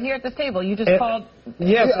say, right here at this table, you just called.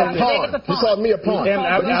 Yes, a pawn. He called me a pawn.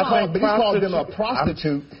 But he called them a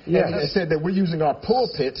prostitute and said that we're using our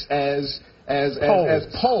pulpits as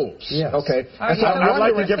poles. Yes. Okay. And so I'd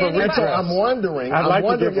like to give a retro. I'm wondering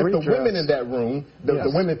if the women in that room,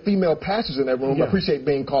 the women, female pastors in that room, appreciate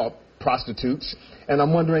being called prostitutes, and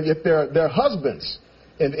I'm wondering if their husbands,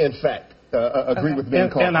 in fact, agree with being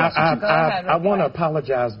called prostitutes. I want to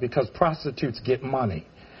apologize because prostitutes get money,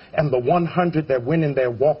 and the 100 that went in there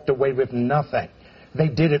walked away with nothing. They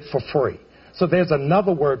did it for free. So there's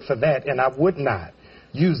another word for that, and I would not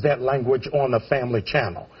use that language on the family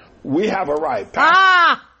channel. We have a right.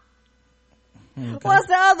 Okay. What's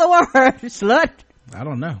the other word? Slut? I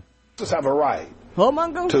don't know. Just have a right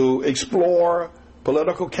Homongo? To explore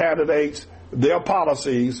political candidates, their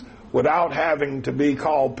policies, without having to be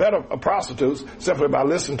called prostitutes simply by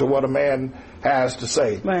listening to what a man has to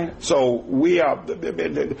say. Right. So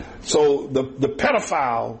so the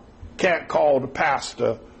pedophile can't call the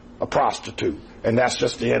pastor a prostitute, and that's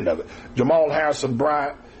just the end of it. Jamal Harrison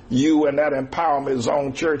Bryant, you and that Empowerment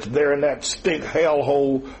Zone church there in that stink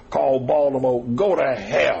hellhole called Baltimore, go to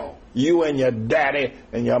hell. You and your daddy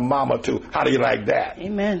and your mama too. How do you like that?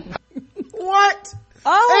 Amen. What?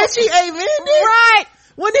 Oh, and she amen it? Right.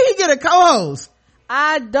 When did he get a co-host?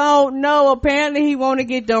 I don't know. Apparently he want to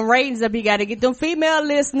get them ratings up. He got to get them female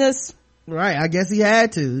listeners. Right. I guess he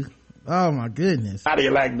had to. Oh my goodness. How do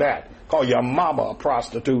you like that? Call your mama a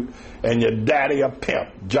prostitute and your daddy a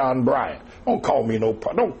pimp, John Bryant. Don't call me no,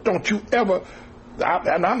 don't you ever,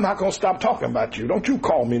 and I'm not going to stop talking about you. Don't you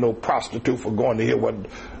call me no prostitute for going to hear what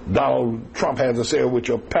Donald Trump has to say with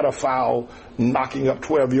your pedophile knocking up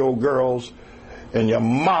 12-year-old girls and your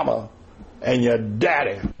mama and your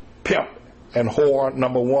daddy, pimp and whore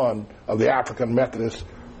number one of the African Methodist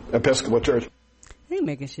Episcopal Church. He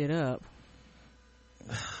making shit up.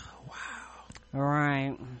 Wow. All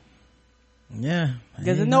right. Yeah.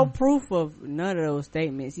 There's no proof of none of those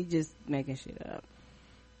statements. He just making shit up.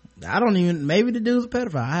 I don't even, maybe the dude's a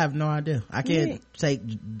pedophile. I have no idea. I can't take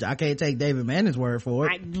David Manning's word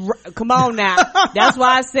for it. Come on now. That's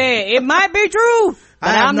why I said it might be true, but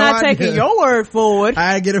I'm not taking your word for it.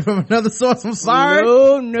 I get it from another source. I'm sorry.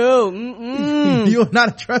 No. You're not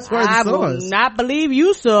a trustworthy source. I will not believe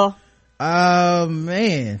you, sir.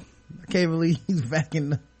 Man, I can't believe he's back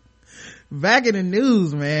in the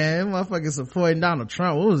news, man. Motherfucker supporting Donald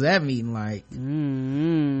Trump. What was that meeting like?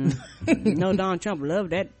 No, Donald Trump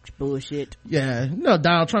loved that bullshit. Yeah,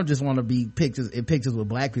 Donald Trump just want to be pictures with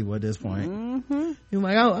black people at this point. He's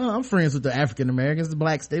like, I'm friends with the African Americans, the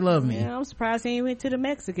blacks, they love me. Yeah, I'm surprised he went to the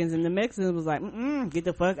Mexicans, and the Mexicans was like, get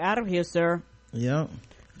the fuck out of here, sir. Yep.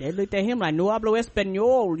 They looked at him like, no hablo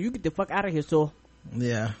español. You get the fuck out of here, sir.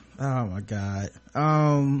 Yeah. Oh my God.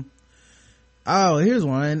 Here's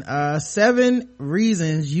one. 7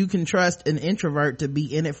 reasons you can trust an introvert to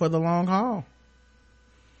be in it for the long haul.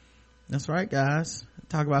 That's right, guys.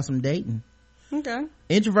 Talk about some dating. Okay.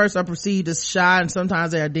 Introverts are perceived as shy, and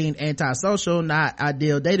sometimes they are deemed antisocial, not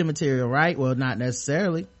ideal dating material, right? Well, not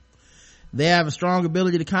necessarily. They have a strong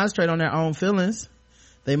ability to concentrate on their own feelings.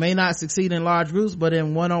 They may not succeed in large groups, but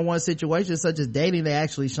in one-on-one situations such as dating, they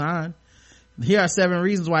actually shine. Here are 7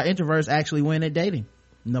 reasons why introverts actually win at dating.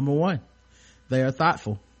 Number 1. They are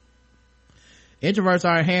thoughtful. Introverts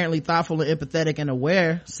are inherently thoughtful and empathetic and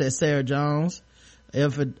aware, says Sarah Jones,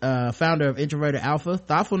 founder of Introverted Alpha.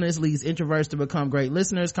 Thoughtfulness leads introverts to become great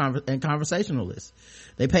listeners and conversationalists.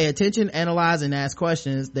 They pay attention, analyze, and ask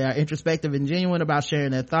questions. They are introspective and genuine about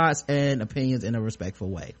sharing their thoughts and opinions in a respectful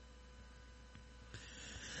way.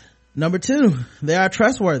 Number 2, they are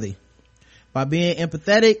trustworthy. By being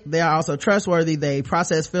empathetic, they are also trustworthy. They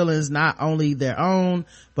process feelings not only their own,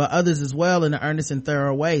 but others as well in an earnest and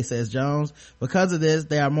thorough way, says Jones. Because of this,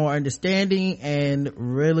 they are more understanding and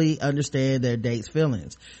really understand their date's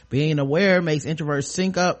feelings. Being aware makes introverts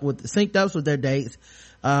synced up with their dates.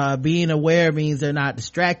 Being aware means they're not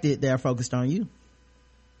distracted. They're focused on you.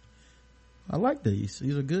 I like these.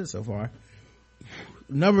 These are good so far.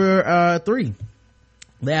 Number 3,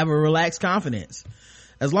 they have a relaxed confidence.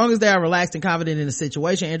 As long as they are relaxed and confident in the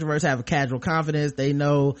situation, introverts have a casual confidence. They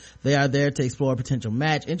know they are there to explore a potential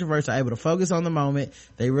match. Introverts are able to focus on the moment.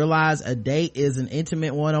 They realize a date is an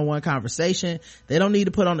intimate one-on-one conversation. They don't need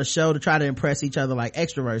to put on a show to try to impress each other like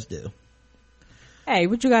extroverts do. Hey,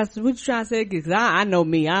 what you trying to say? Cause I know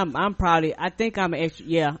me. I think I'm an extrovert.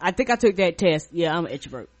 Yeah, I think I took that test. Yeah, I'm an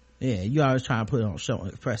extrovert. Yeah, you always trying to put it on a show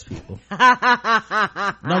and impress people.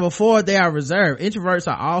 Number 4, they are reserved. Introverts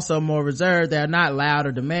are also more reserved. They are not loud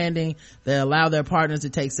or demanding. They allow their partners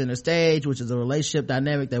to take center stage, which is a relationship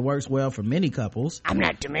dynamic that works well for many couples. I'm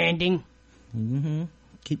not demanding.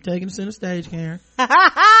 Keep taking the center stage, Karen.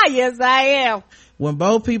 Yes, I am. When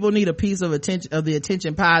both people need a piece of the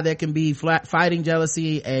attention pie, there can be fighting,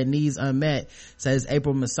 jealousy, and needs unmet, says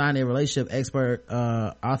April Masani, a relationship expert,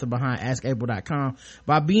 author behind AskApril.com.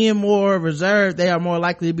 By being more reserved, they are more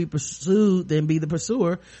likely to be pursued than be the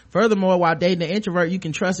pursuer. Furthermore, while dating an introvert, you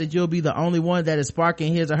can trust that you'll be the only one that is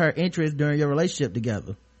sparking his or her interest during your relationship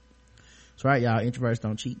together. That's right, y'all. Introverts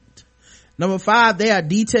don't cheat. Number 5, they are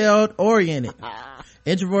detailed oriented.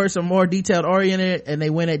 Introverts are more detailed oriented, and they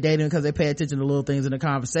win at dating because they pay attention to little things in the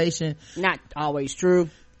conversation. Not always true.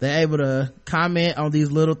 They're able to comment on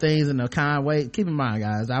these little things in a kind way. Keep in mind,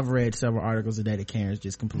 guys, I've read several articles today that Karen's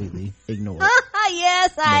just completely ignored. Yeah,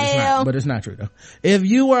 Yes, I am. But it's not true though. If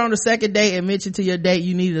you were on the second date and mentioned to your date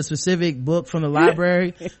you needed a specific book from the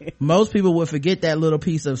library, most people would forget that little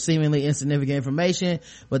piece of seemingly insignificant information,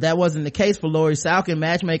 but that wasn't the case for Lori Salkin,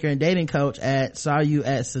 matchmaker and dating coach at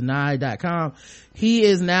sawyou@sinai.com. He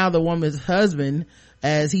is now the woman's husband,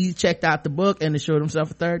 as he checked out the book and assured himself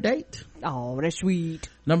a third date. Oh, that's sweet.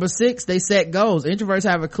 Number 6, they set goals. Introverts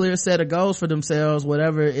have a clear set of goals for themselves,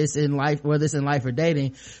 whether it's in life or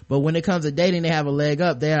dating. But when it comes to dating, they have a leg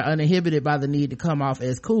up. They are uninhibited by the need to come off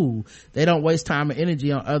as cool. They don't waste time or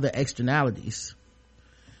energy on other externalities.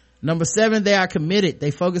 Number 7, they are committed.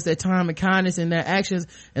 They focus their time and kindness in their actions,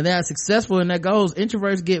 and they are successful in their goals.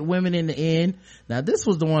 Introverts get women in the end. Now, this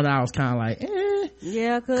was the one I was kind of like,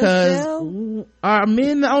 yeah, cause are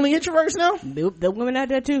men the only introverts now? The women out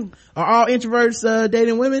there too. Are all introverts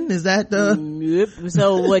dating women? Is that the yep.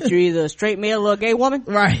 So what, you're either a straight male or a gay woman?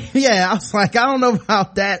 Right. Yeah, I was like, I don't know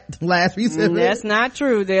about that last piece of it. That's not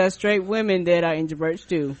true. There are straight women that are introverts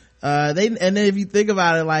too. And then if you think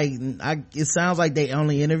about it, like, it sounds like they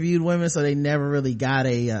only interviewed women, so they never really got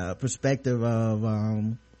a perspective of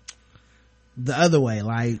the other way.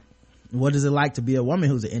 Like, what is it like to be a woman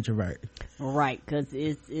who's an introvert? Right, because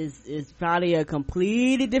it's probably a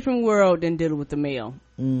completely different world than dealing with the male.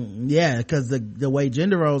 Yeah, because the way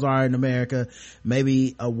gender roles are in America,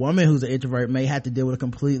 maybe a woman who's an introvert may have to deal with a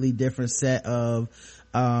completely different set of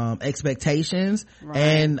expectations, right.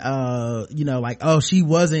 And like, oh, she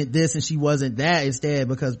wasn't this and she wasn't that, instead,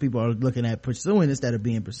 because people are looking at pursuing instead of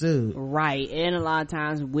being pursued. Right. And a lot of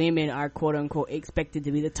times women are quote unquote expected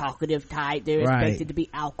to be the talkative type. They're expected to be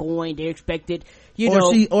outgoing. They're expected,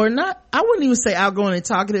 or not, I wouldn't even say outgoing and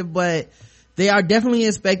talkative, but they are definitely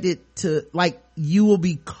expected to, like, you will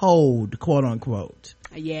be cold, quote unquote.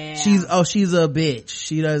 Yeah. She's a bitch.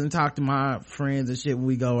 She doesn't talk to my friends and shit when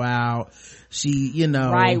we go out. She,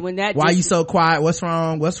 right, when that why you so quiet? What's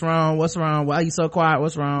wrong? Why you so quiet?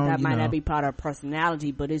 What's wrong? That might not be part of her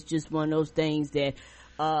personality, but it's just one of those things that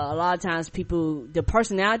a lot of times people, the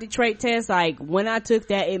personality trait test, like when I took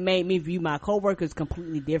that, it made me view my coworkers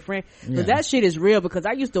completely different. Because that shit is real, because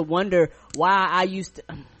I used to wonder why I ain't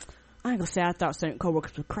gonna say I thought certain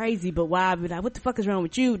coworkers were crazy, but why I'd be like, what the fuck is wrong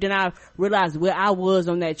with you? Then I realized where I was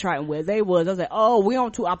on that chart and where they was. I was like, oh, we're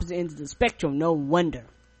on two opposite ends of the spectrum. No wonder.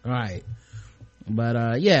 Right. But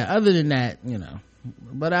other than that,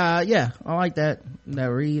 but I like that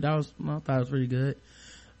read. I thought it was pretty good.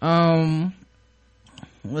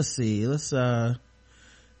 Let's see, let's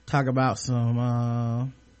talk about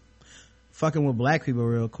some fucking with black people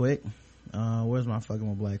real quick. Where's my fucking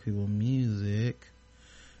with black people music?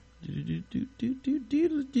 Just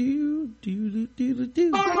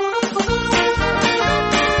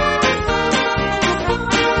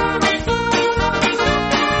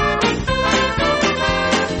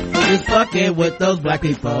fucking with those black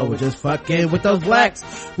people. We're just fucking with those blacks.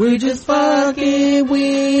 We're just fucking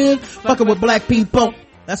with black people.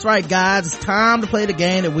 That's right, guys. It's time to play the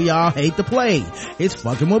game that we all hate to play. It's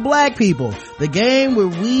fucking with black people. The game where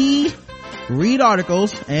we read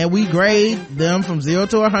articles and we grade them from 0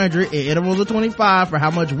 to 100 in intervals of 25 for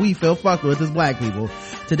how much we feel fucked with as black people.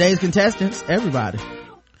 Today's contestants, everybody.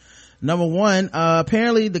 Number 1,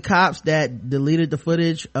 apparently the cops that deleted the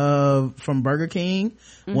footage from Burger King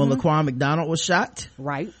when Laquan McDonald was shot.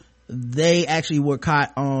 Right. They actually were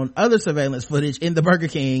caught on other surveillance footage in the Burger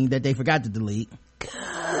King that they forgot to delete.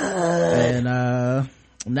 Good. And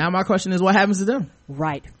now my question is, what happens to them?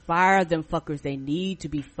 Right. Fire them fuckers. They need to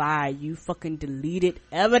be fired. You fucking deleted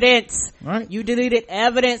evidence. Right. You deleted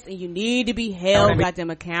evidence and you need to be held, got them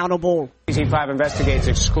accountable. ABC5 investigates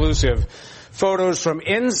exclusive photos from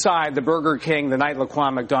inside the Burger King the night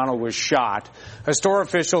Laquan McDonald was shot. A store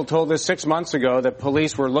official told us 6 months ago that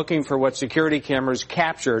police were looking for what security cameras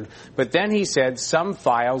captured, but then he said some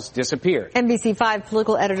files disappeared. NBC5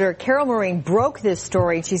 political editor Carol Marine broke this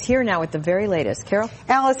story. She's here now with the very latest. Carol?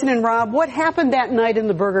 Allison and Rob, what happened that night in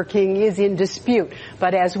the Burger King is in dispute.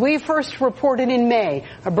 But as we first reported in May,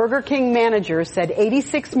 a Burger King manager said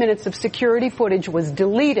 86 minutes of security footage was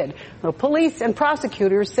deleted. The police and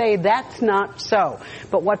prosecutors say that's not so.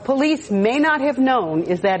 But what police may not have known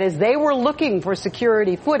is that as they were looking for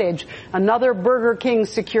security footage, another Burger King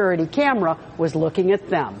security camera was looking at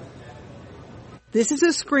them. This is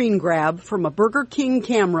a screen grab from a Burger King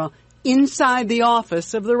camera inside the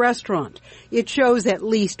office of the restaurant. It shows at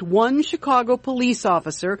least one Chicago police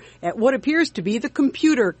officer at what appears to be the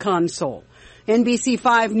computer console.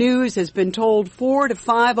 NBC5 News has been told 4 to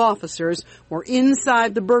 5 officers were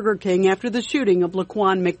inside the Burger King after the shooting of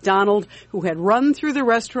Laquan McDonald, who had run through the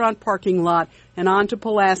restaurant parking lot and onto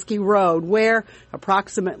Pulaski Road, where,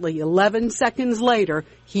 approximately 11 seconds later,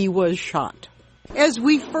 he was shot. As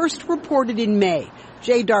we first reported in May,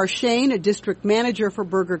 Jay Darshane, a district manager for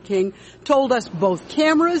Burger King, told us both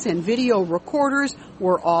cameras and video recorders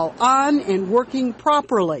were all on and working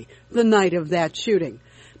properly the night of that shooting.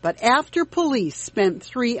 But after police spent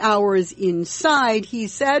 3 hours inside, he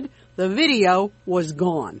said the video was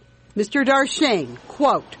gone. Mr. Darshane,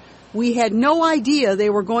 quote, "We had no idea they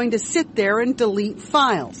were going to sit there and delete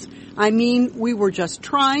files. I mean, we were just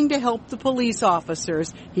trying to help the police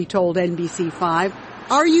officers," he told NBC5.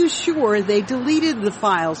 "Are you sure they deleted the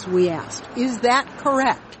files?" we asked. "Is that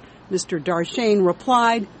correct?" Mr. Darshane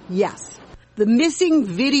replied, "Yes." The missing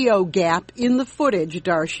video gap in the footage,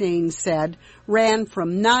 Darshane said, ran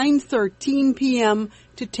from 9:13 p.m.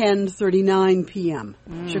 to 10:39 p.m.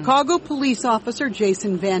 Chicago police officer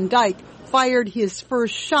Jason Van Dyke fired his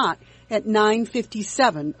first shot at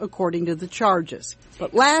 9:57, according to the charges.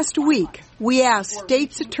 But last week, we asked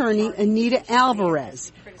State's Attorney Anita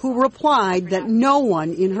Alvarez, who replied that no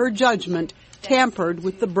one, in her judgment, tampered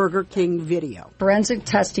with the Burger King video. Forensic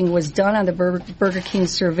testing was done on the Burger King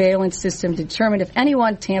surveillance system, determined if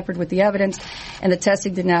anyone tampered with the evidence, and the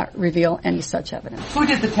testing did not reveal any such evidence. Who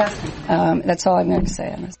did the testing? That's all I'm going to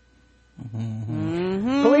say on this.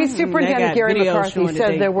 Police Superintendent Gary McCarthy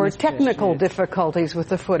said there were technical difficulties with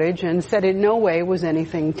the footage and said in no way was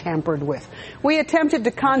anything tampered with. We attempted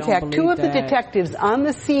to contact two of the detectives on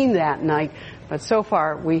the scene that night, but so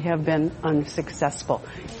far we have been unsuccessful.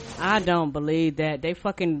 I don't believe that. They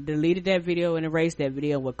fucking deleted that video and erased that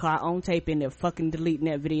video with caught on tape, and they're fucking deleting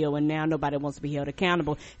that video, and now nobody wants to be held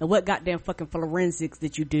accountable. And what goddamn fucking forensics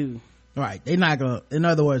did you do? Right. They're not gonna, in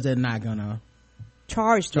other words, they're not gonna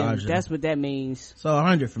charge them. That's what that means. So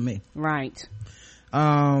 100 for me. Right.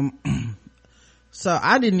 So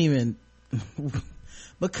I didn't even,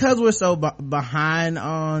 because we're so behind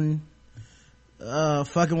on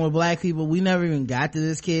fucking with black people, we never even got to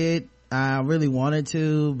this kid. I really wanted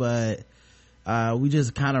to, but we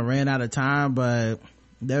just kind of ran out of time. But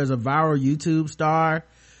there's a viral YouTube star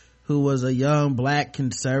who was a young black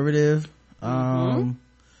conservative named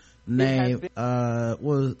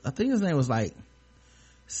was, I think his name was like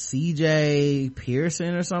CJ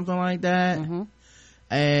Pearson or something like that.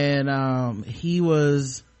 And he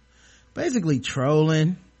was basically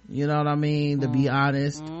trolling, you know what I mean, to be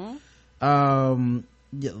honest.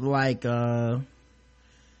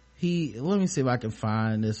 Let me see if I can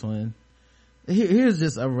find this one. Here's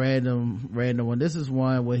just a random one. This is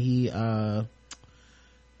one where he was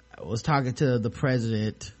talking to the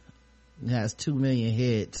president. It has 2 million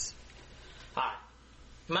hits. Hi,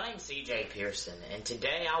 my name's CJ Pearson, and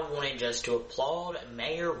today I wanted just to applaud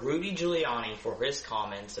Mayor Rudy Giuliani for his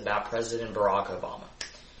comments about President Barack Obama.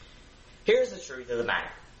 Here's the truth of the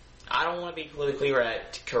matter. I don't want to be politically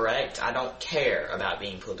correct. I don't care about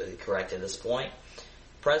being politically correct at this point.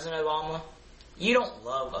 President Obama, you don't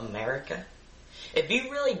love America. If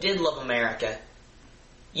you really did love America,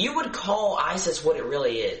 you would call ISIS what it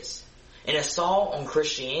really is. An assault on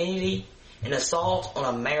Christianity, an assault on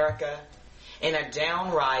America, and a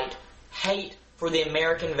downright hate for the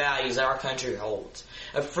American values that our country holds.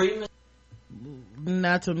 A freedom.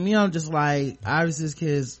 Now to me, I'm just like, obviously this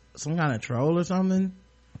kid's some kind of troll or something.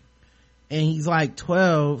 And he's like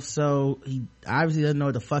 12, so he obviously doesn't know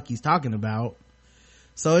what the fuck he's talking about.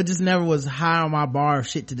 So it just never was high on my bar of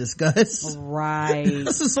shit to discuss. Right.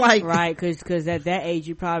 This is like, right, cause at that age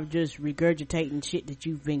you probably just regurgitating shit that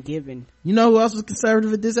you've been given. You know who else was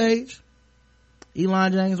conservative at this age?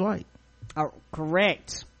 Elon James White. Oh,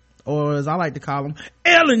 correct. Or as I like to call him,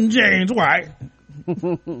 Ellen James White.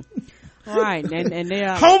 Right, and they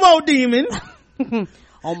are Homo demon. And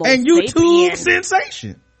YouTube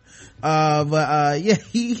sensation. Yeah,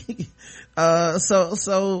 he,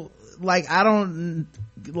 so like, I don't,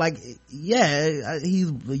 like, yeah,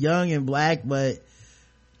 he's young and black, but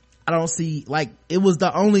I don't see, like, it was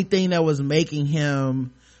the only thing that was making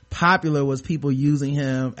him popular was people using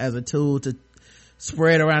him as a tool to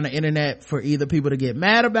spread around the internet for either people to get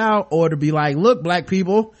mad about or to be like, look, black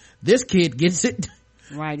people, this kid gets it.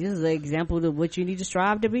 Right, this is an example of what you need to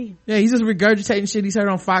strive to be. Yeah, he's just regurgitating shit he's heard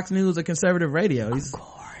on Fox News or conservative radio. Of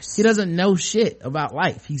course. He doesn't know shit about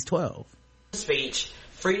life. He's 12. Speech,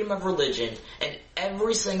 freedom of religion, and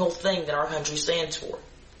every single thing that our country stands for.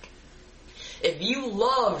 If you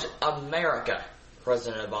loved America,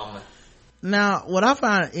 President Obama. Now, what I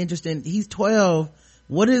find interesting, he's 12.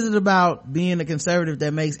 What is it about being a conservative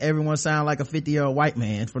that makes everyone sound like a 50-year-old white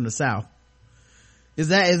man from the South? Is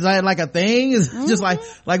that like a thing? Is just like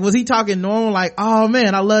was he talking normal? Like, oh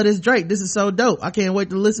man, I love this Drake. This is so dope. I can't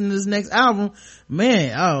wait to listen to this next album.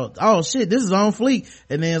 Man, oh shit, this is on fleek.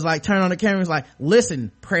 And then it's like, turn on the camera. It's like,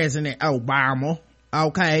 listen, President Obama.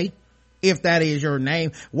 Okay. if that is your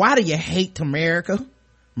name. Why do you hate America?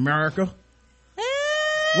 Why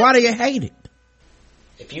do you hate it?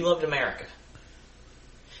 If you loved America,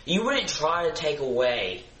 you wouldn't try to take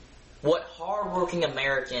away what hardworking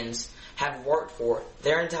Americans have worked for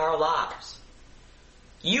their entire lives.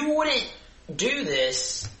 You wouldn't do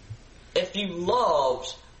this if you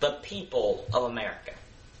loved the people of America.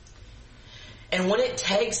 And when it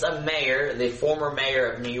takes a mayor, the former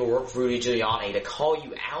mayor of New York, Rudy Giuliani, to call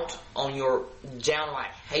you out on your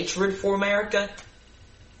downright hatred for America,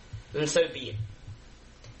 then so be it.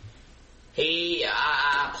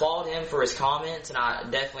 I applaud him for his comments, and I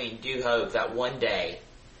definitely do hope that one day,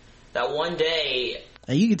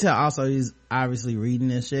 and you can tell also he's obviously reading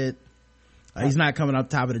this shit. He's not coming up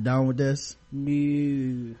top of the dome with this.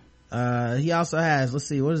 No. He also has, let's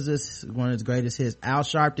see, what is this? One of his greatest hits. Al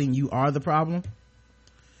Sharpton, You Are the Problem.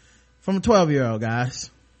 From a 12-year-old, guys.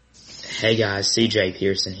 Hey guys, CJ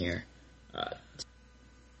Pearson here. All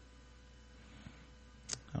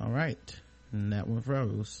right. And that one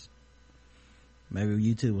froze. Maybe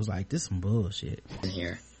YouTube was like, this some bullshit.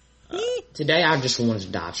 Here. Today I just wanted to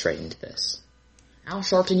dive straight into this. Al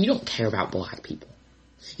Sharpton, you don't care about black people.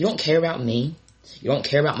 You don't care about me. You don't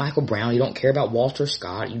care about Michael Brown. You don't care about Walter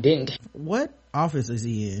Scott. You didn't. What office is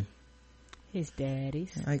he in? His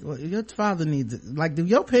daddy's. Like, well, your father needs it. Like, do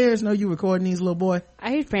your parents know you recording these, little boy?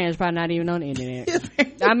 His parents probably not even on the internet.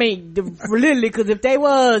 I mean, literally, because if they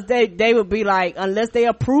was, they would be like, unless they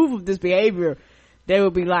approve of this behavior, they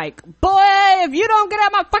would be like, boy, if you don't get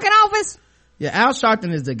out my fucking office. Yeah, Al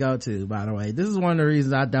Sharpton is the go-to, by the way. This is one of the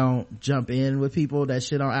reasons I don't jump in with people that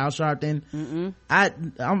shit on Al Sharpton.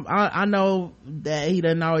 I know that he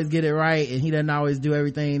doesn't always get it right, and he doesn't always do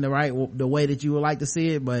everything the way that you would like to see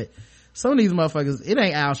it, but some of these motherfuckers, it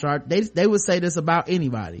ain't Al Sharpton. They would say this about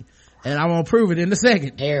anybody, and I'm gonna prove it in a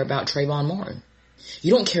second. Care about Trayvon Martin.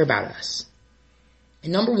 You don't care about us.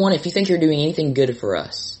 And number one, if you think you're doing anything good for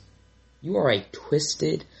us, you are a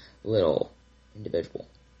twisted little individual.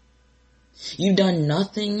 You've done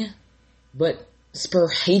nothing but spur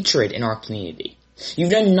hatred in our community. You've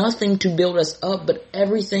done nothing to build us up, but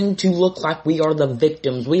everything to look like we are the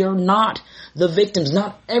victims. We are not the victims.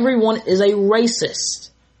 Not everyone is a racist.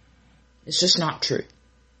 It's just not true.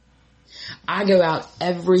 I go out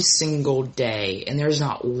every single day, and there's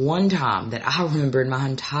not one time that I remember in my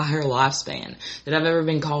entire lifespan that I've ever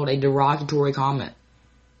been called a derogatory comment.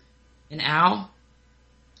 And Al,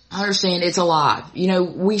 I understand it's alive. You know,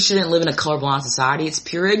 we shouldn't live in a colorblind society. It's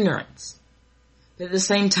pure ignorance. But at the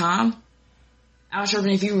same time, Al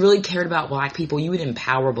Sharpton, if you really cared about black people, you would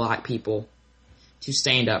empower black people to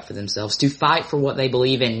stand up for themselves, to fight for what they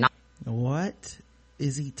believe in. What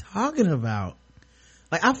is he talking about?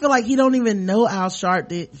 Like, I feel like he don't even know Al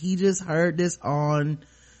Sharpton. He just heard this on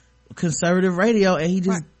conservative radio, and he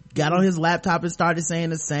just got on his laptop and started saying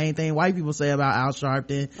the same thing white people say about Al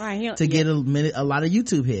Sharpton to get a lot of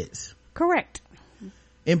YouTube hits. Correct.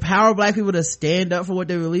 Empower black people to stand up for what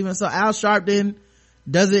they believe in. So Al Sharpton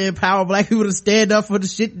doesn't empower black people to stand up for the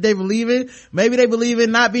shit that they believe in. Maybe they believe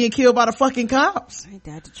in not being killed by the fucking cops. Ain't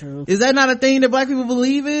that the truth? Is that not a thing that black people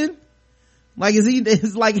believe in? Like,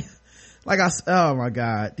 it's like oh my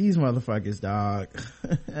god, these motherfuckers, dog.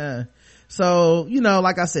 So, you know,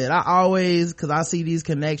 like I said, I always, cause I see these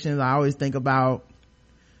connections, I always think about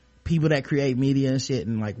people that create media and shit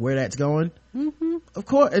and like where that's going. Mm-hmm. Of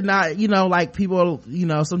course, and not, you know, like people, you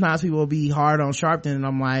know, sometimes people will be hard on Sharpton, and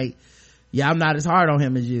I'm like, yeah, I'm not as hard on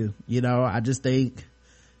him as you. You know, I just think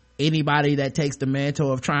anybody that takes the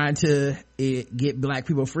mantle of trying to get black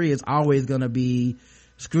people free is always gonna be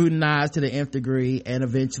scrutinized to the nth degree and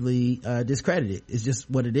eventually discredited. It's just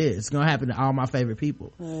what it is. It's gonna happen to all my favorite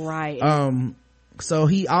people. Right. So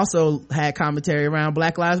he also had commentary around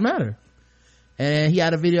Black Lives Matter, and he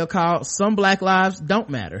had a video called Some Black Lives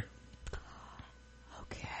Don't Matter.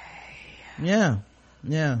 Okay. Yeah.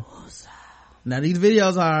 Now these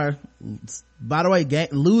videos are, by the way,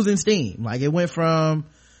 losing steam. Like, it went from,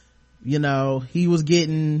 you know, he was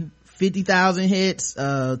getting 50,000 hits,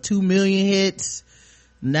 2 million hits.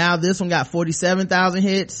 Now this one got 47,000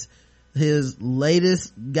 hits. His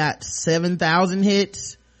latest got 7,000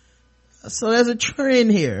 hits. So there's a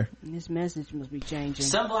trend here. This message must be changing.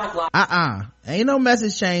 Some black lives. Ain't no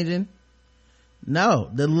message changing.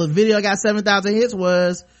 No, the video got 7,000 hits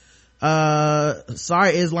was,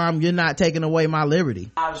 sorry Islam, you're not taking away my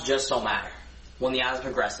liberty. Lives just don't matter when the eyes of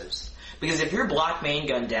progressives. Because if you're a black man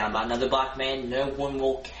gunned down by another black man, no one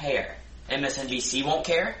will care. MSNBC won't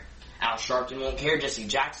care. Al Sharpton won't care. Jesse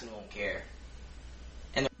Jackson won't care.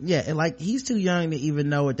 And like, he's too young to even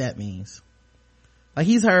know what that means. Like,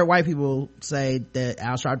 he's heard white people say that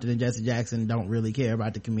Al Sharpton and Jesse Jackson don't really care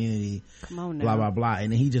about the community. Come on now. Blah, blah, blah.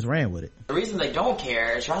 And then he just ran with it. The reason they don't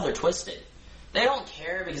care is rather twisted. They don't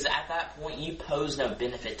care because at that point you pose no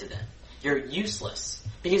benefit to them. You're useless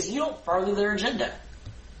because you don't further their agenda.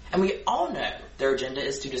 And we all know their agenda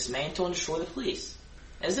is to dismantle and destroy the police.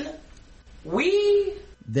 Isn't it?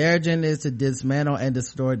 Their agenda is to dismantle and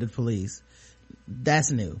destroy the police.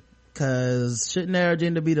 That's new. Cause shouldn't their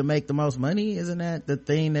agenda be to make the most money? Isn't that the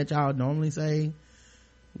thing that y'all normally say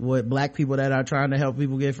with black people that are trying to help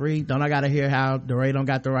people get free? Don't I gotta hear how DeRay don't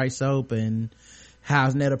got the right soap and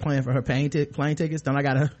how's Netta playing for her plane tickets? Don't I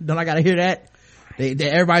gotta hear that? That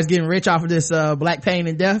everybody's getting rich off of this black pain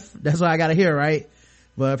and death? That's what I gotta hear, right?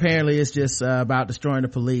 But apparently it's just about destroying the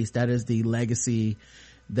police. That is the legacy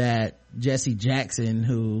that Jesse Jackson,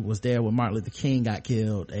 who was there when Martin Luther King got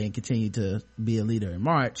killed and continued to be a leader in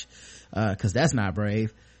March, cause that's not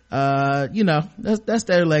brave. That's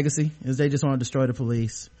their legacy, is they just want to destroy the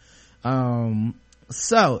police.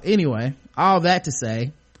 So anyway, all that to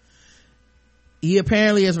say, he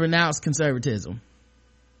apparently has renounced conservatism.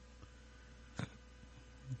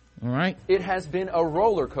 All right. It has been a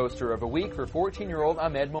roller coaster of a week for 14-year-old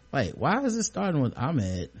Ahmed. Wait, why is it starting with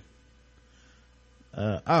Ahmed?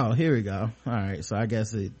 Here we go. All right, so I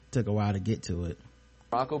guess it took a while to get to it.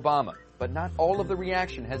 Barack Obama, but not all of the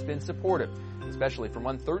reaction has been supportive, especially from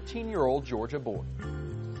one 13-year-old Georgia boy.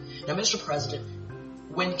 Now, Mr. President,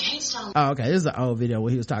 when K-Style... Oh, okay, this is an old video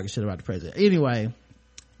where he was talking shit about the president. Anyway,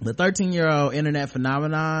 the 13-year-old internet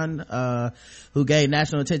phenomenon, who gained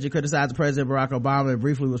national attention, criticized President Barack Obama and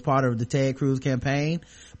briefly was part of the Ted Cruz campaign.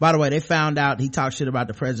 By the way, they found out he talked shit about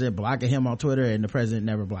the president, blocking him on Twitter, and the president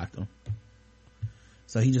never blocked him.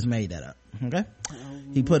 So he just made that up. Okay.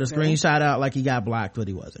 He put a screenshot out like he got blocked, but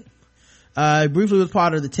he wasn't. He briefly was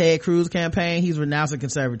part of the Ted Cruz campaign. He's renouncing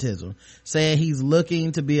conservatism, saying he's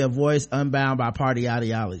looking to be a voice unbound by party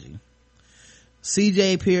ideology.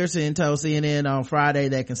 C.J. Pearson told CNN on Friday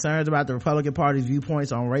that concerns about the Republican Party's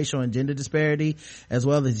viewpoints on racial and gender disparity, as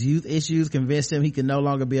well as youth issues, convinced him he could no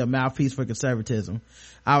longer be a mouthpiece for conservatism.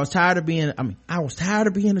 I was tired of being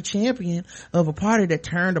a champion of a party that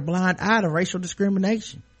turned a blind eye to racial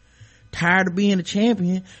discrimination. Tired of being a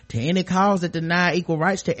champion to any cause that denied equal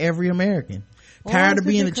rights to every American. Tired of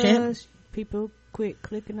being a champion. People quit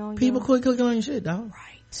clicking on your shit, dog.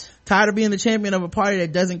 Right. Tired of being the champion of a party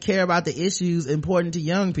that doesn't care about the issues important to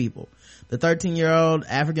young people. The 13-year-old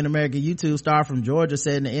African-American YouTube star from Georgia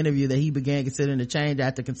said in an interview that he began considering the change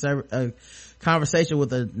after a conversation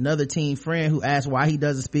with another teen friend who asked why he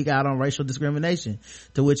doesn't speak out on racial discrimination,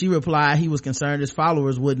 to which he replied he was concerned his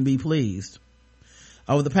followers wouldn't be pleased.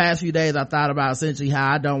 Over the past few days, I thought about essentially how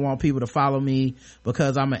I don't want people to follow me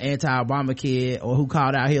because I'm an anti-Obama kid, or who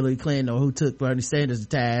called out Hillary Clinton, or who took Bernie Sanders to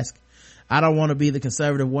task. I don't want to be the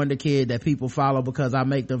conservative wonder kid that people follow because I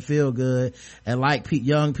make them feel good and like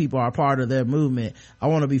young people are part of their movement. I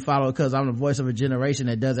want to be followed because I'm the voice of a generation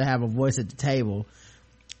that doesn't have a voice at the table.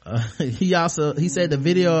 He said the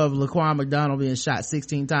video of Laquan McDonald being shot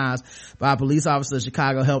 16 times by a police officer in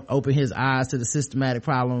Chicago helped open his eyes to the systematic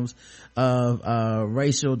problems of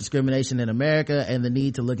racial discrimination in America and the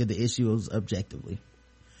need to look at the issues objectively.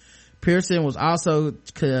 Pearson was also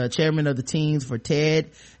chairman of the Teens for TED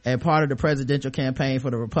and part of the presidential campaign for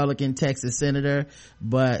the Republican Texas senator,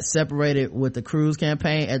 but separated with the Cruz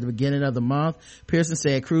campaign at the beginning of the month. Pearson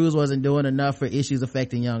said Cruz wasn't doing enough for issues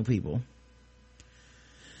affecting young people.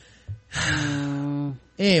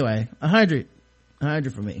 Anyway, 100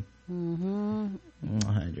 for me.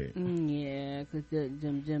 100. Yeah, because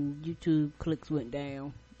them YouTube clicks went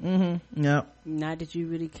down. Yep. Not that you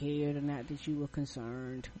really cared, or not that you were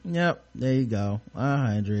concerned. Yep, there you go.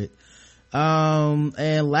 100.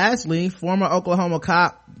 And lastly, former Oklahoma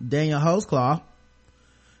cop Daniel Holtzclaw,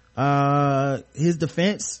 his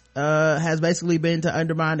defense has basically been to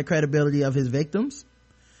undermine the credibility of his victims.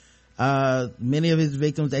 Many of his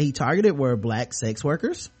victims that he targeted were black sex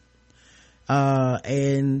workers,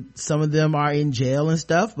 and some of them are in jail and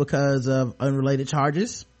stuff because of unrelated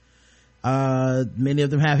charges. Many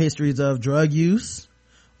of them have histories of drug use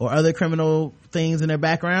or other criminal things in their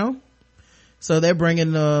background, so they're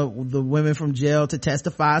bringing the women from jail to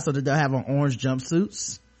testify so that they'll have on orange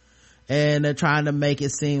jumpsuits, and they're trying to make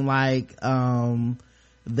it seem like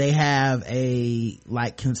they have a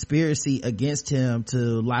conspiracy against him to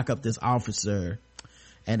lock up this officer,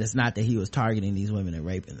 and it's not that he was targeting these women and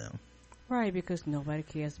raping them. Right, because nobody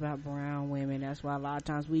cares about brown women. That's why a lot of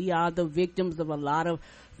times we are the victims of a lot of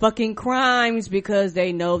fucking crimes, because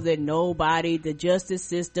they know that the justice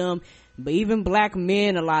system But even black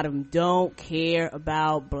men, a lot of them don't care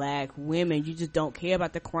about black women. You just don't care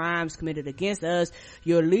about the crimes committed against us.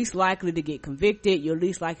 You're least likely to get convicted. You're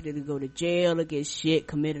least likely to go to jail or get shit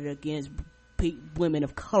committed against women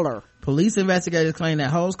of color. Police investigators claim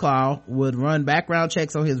that Holtzclaw would run background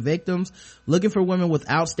checks on his victims, looking for women with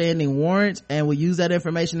outstanding warrants, and would use that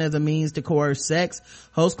information as a means to coerce sex.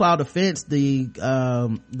 Holtzclaw defense, the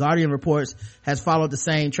Guardian reports, has followed the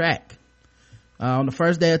same track. On the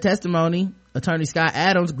first day of testimony, attorney Scott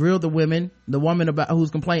Adams grilled the woman about whose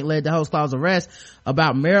complaint led to Holtzclaw's arrest,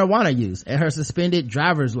 about marijuana use and her suspended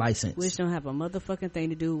driver's license. Which don't have a motherfucking thing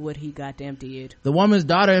to do with what he goddamn did. The woman's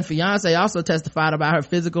daughter and fiance also testified about her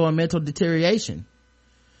physical and mental deterioration.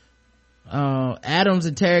 Adams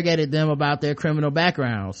interrogated them about their criminal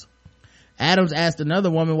backgrounds. Adams asked another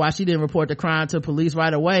woman why she didn't report the crime to police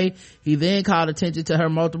right away. He then called attention to her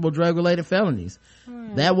multiple drug-related felonies.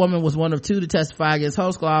 That woman was one of two to testify against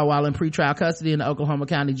Holtzclaw while in pretrial custody in the Oklahoma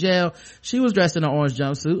County Jail. She was dressed in an orange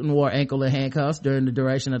jumpsuit and wore ankle and handcuffs during the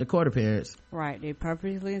duration of the court appearance. Right, they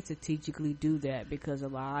purposely and strategically do that because a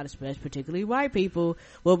lot, especially particularly white people,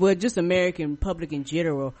 well, just American public in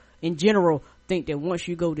general, think that once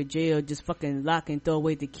you go to jail, just fucking lock and throw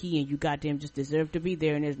away the key and you goddamn just deserve to be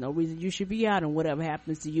there and there's no reason you should be out, and whatever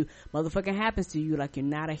happens to you, motherfucking happens to you, like you're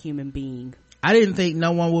not a human being. I didn't think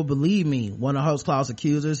no one would believe me. One of Holtzclaw's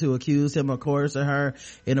accusers, who accused him of coercing her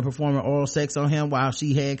into performing oral sex on him while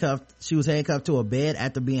she was handcuffed to a bed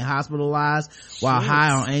after being hospitalized while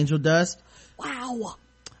high on angel dust. Wow.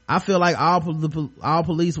 I feel like all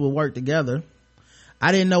police will work together.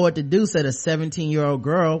 I didn't know what to do, said a 17-year-old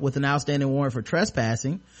girl with an outstanding warrant for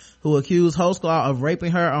trespassing, who accused Holtzclaw of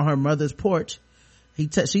raping her on her mother's porch.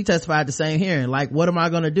 She testified the same hearing. Like, what am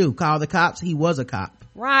I gonna do? Call the cops? He was a cop.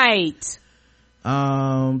 Right.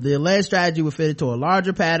 The alleged strategy would fit into a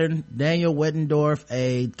larger pattern. Daniel Wettendorf,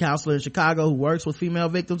 a counselor in Chicago who works with female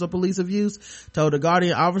victims of police abuse, told the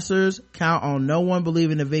Guardian officers count on no one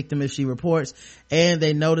believing the victim if she reports, and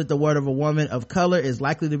they noted the word of a woman of color is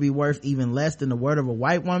likely to be worth even less than the word of a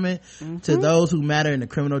white woman to those who matter in the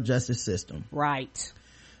criminal justice system. Right.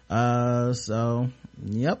 So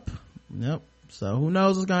yep. So who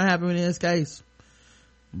knows what's gonna happen in this case,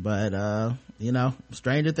 but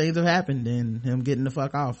stranger things have happened than him getting the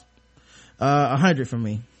fuck off. 100 from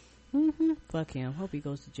me. Fuck him. Hope he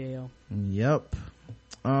goes to jail. Yep.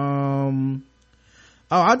 I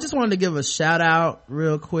just wanted to give a shout out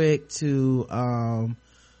real quick to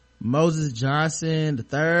Moses Johnson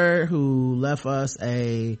III, who left us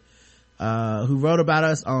who wrote about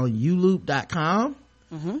us on uloop.com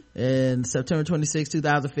in September 26,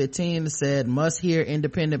 2015. It said, must hear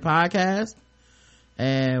independent podcast.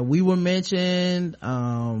 And we were mentioned,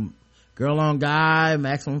 Girl on Guy,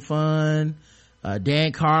 Maximum Fun,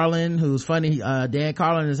 Dan Carlin, who's funny. Dan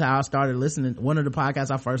Carlin is how I started listening, one of the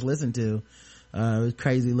podcasts I first listened to.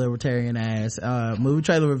 Crazy libertarian ass. Movie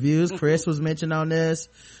Trailer Reviews, Chris was mentioned on this.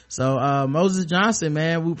 So Moses Johnson,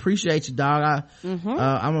 man, we appreciate you, dog. I'm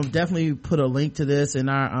gonna definitely put a link to this in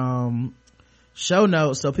our show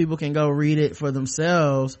notes so people can go read it for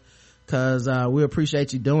themselves, because we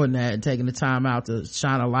appreciate you doing that and taking the time out to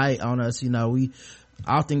shine a light on us. We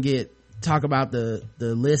often talk about the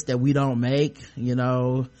list that we don't make,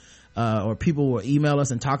 or people will email us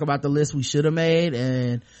and talk about the list we should have made,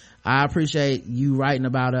 and I appreciate you writing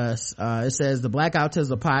about us. It says the Blackout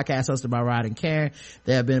is a podcast hosted by Rod and Karen.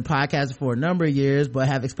 They have been podcasting for a number of years, but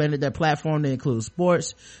have expanded their platform to include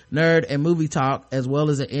sports, nerd, and movie talk, as well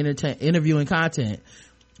as interviewing content.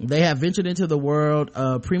 They have ventured into the world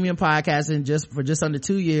of premium podcasting for just under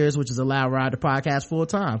 2 years, which has allowed Rod to podcast full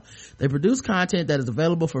time. They produce content that is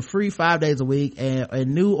available for free 5 days a week,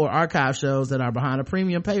 and new or archive shows that are behind a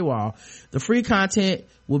premium paywall. The free content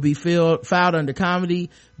will be filed under comedy,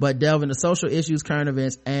 but delve into social issues, current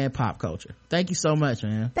events, and pop culture. Thank you so much,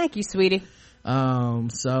 man. Thank you, sweetie.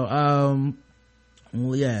 And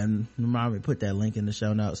remind me to put that link in the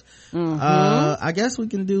show notes. I guess we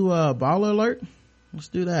can do a baller alert. Let's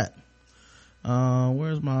do that.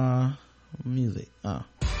 Where's my music? Hey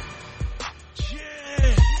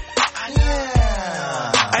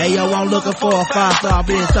yo, I'm looking for a 5-star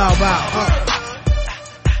bitch. Talk about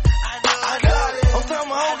I'm telling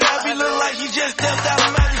my whole guy be looking like he just stepped out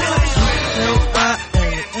of my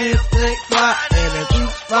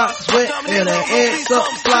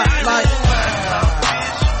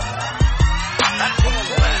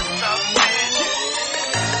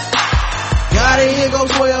Here goes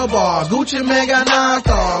 12 bars. Gucci man got 9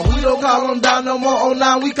 stars. We don't call them down no more. Oh,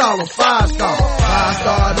 now we call them 5 stars.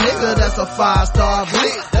 5-star nigga, that's a 5-star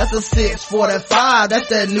bitch. That's a 645, that's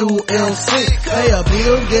that new L6. Pay a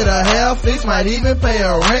bill, get a hair fix, might even pay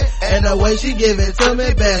a rent. And the way she give it to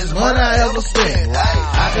me, best money I ever spent.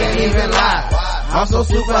 I can't even lie, I'm so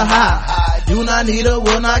super high. Do not need her,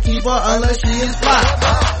 will not keep her unless she is fly.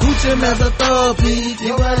 Gucci man's a thug, P.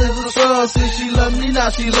 Think about it as a sub. Since she love me, now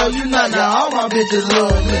she love you not. Now all my bitches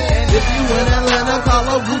love me. If you in Atlanta, call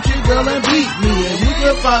her Gucci girl and beat me. And you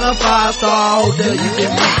can find a 5-star hotel you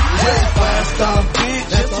can meet. That's a 5-star bitch.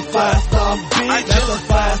 That's a 5-star bitch. That's a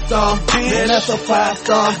 5-star bitch. Man, that's a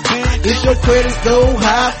 5-star bitch. If your credit go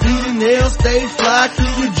high, feet and nails stay fly,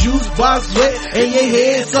 keep your juice box wet and your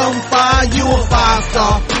head on fire. You a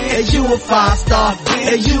 5-star bitch. And you a 5-star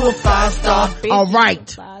bitch. And you a 5-star bitch. All right.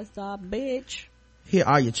 5-star bitch. Here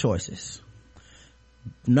are your choices.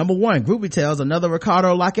 Number 1, Groupie tells another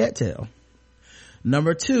Ricardo Lockett tale.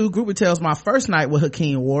 Number 2, Groupie tells my first night with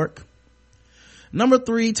Hakeem Wark. Number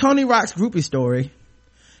 3, Tony Rock's groupie story.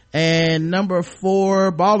 And number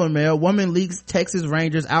 4, Baller Mail, woman leaks Texas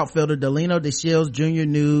Rangers outfielder Delino DeShields Jr.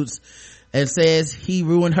 nudes and says he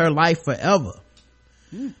ruined her life forever.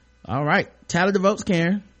 All right, tally the votes,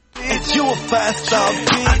 Karen. Bitch, you a 5-star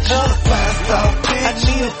bitch. I need a 5-star bitch. I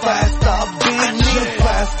need a 5-star bitch. I need a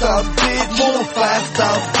 5-star bitch. I want a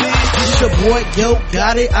 5-star bitch. It's your boy, yo,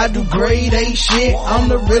 got it. I do grade A shit. I'm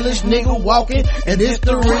the realest nigga walking, and it's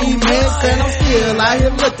the remix. And I'm still out here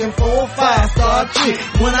looking for a 5-star chick.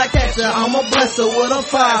 When I catch her, I'ma bless her with a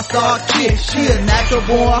 5-star kick. She a natural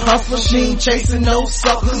born hustler. She ain't chasing no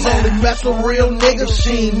suckers. Only mess with real niggas.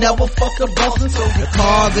 She ain't never fuck a bustin'. So the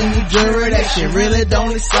cars in the jury, that shit really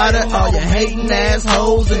don't excite. All you hating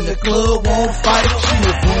assholes in the club won't fight. She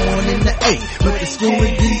was born in the A, went to school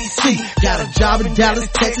in DC, got a job in Dallas,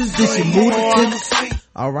 Texas, then she moved to Tennessee.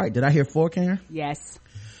 All right, did I hear 4, Karen? Yes.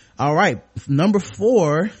 All right, number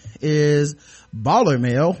 4 is Baller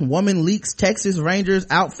Mail. Woman leaks Texas Rangers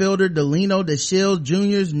outfielder Delino DeShields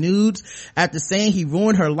Jr.'s nudes after saying he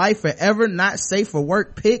ruined her life forever. Not safe for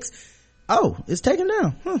work pics. Oh, it's taken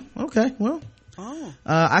down. Okay, well. Oh.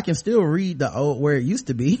 I can still read the old where it used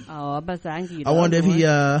to be. Oh, I bet I can give you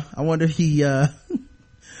I wonder if he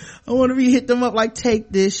hit them up like, take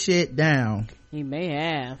this shit down. He may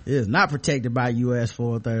have. It is not protected by US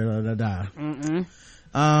 430. Mm-mm.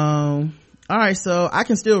 All right, so I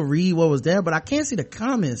can still read what was there, but I can't see the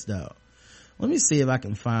comments though. Let me see if I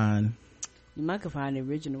can find. You might can find the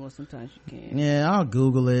original one. Sometimes you can. Yeah, I'll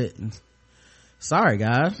Google it. Sorry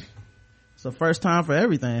guys, it's the first time for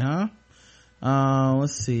everything, huh?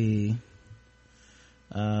 Let's see.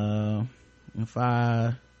 If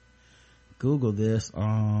I Google this,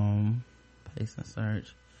 paste and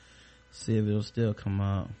search, see if it'll still come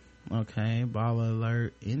up. Okay, Baller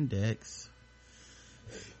Alert Index.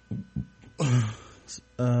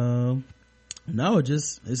 No,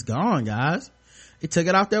 it's gone, guys. He took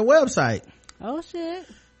it off their website. Oh shit.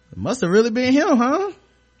 It must have really been him, huh?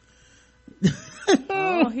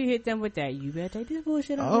 Oh, he hit them with that. You better take this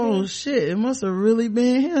bullshit over Oh there. shit, it must have really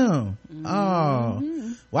been him. Oh,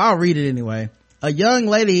 well, I'll read it anyway. A young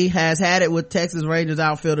lady has had it with Texas Rangers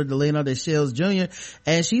outfielder Delino DeShields Jr.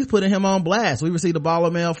 and she's putting him on blast. We received a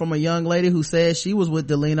baller mail from a young lady who says she was with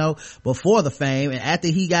Delino before the fame and after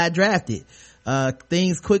he got drafted.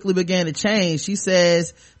 Things quickly began to change. She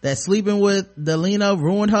says that sleeping with Delino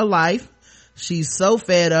ruined her life. She's so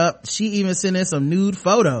fed up, she even sent in some nude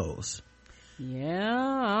photos. Yeah,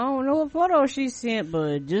 I don't know what photo she sent,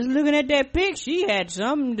 but just looking at that pic, she had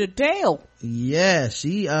something to tell. Yeah,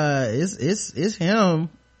 she, it's him.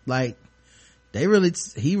 Like,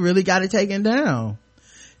 he really got it taken down.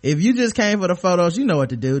 If you just came for the photos, you know what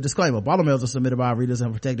to do. Disclaimer, baller mails are submitted by our readers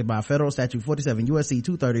and protected by federal statute 47 USC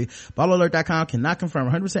 230. Balleralert.com cannot confirm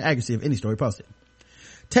 100% accuracy of any story posted.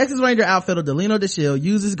 Texas Ranger outfielder Delino DeShields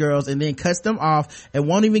uses girls and then cuts them off and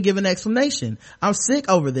won't even give an explanation. I'm sick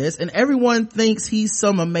over this, and everyone thinks he's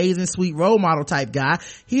some amazing sweet role model type guy.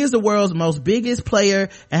 He is the world's most biggest player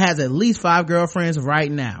and has at least 5 girlfriends right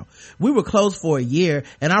now. We were close for a year,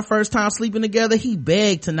 and our first time sleeping together, he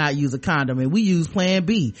begged to not use a condom, and we used Plan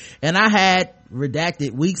B. And I had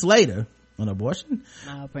redacted weeks later. An abortion?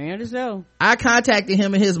 Apparently so. I contacted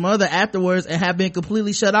him and his mother afterwards and have been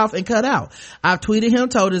completely shut off and cut out. I've tweeted him,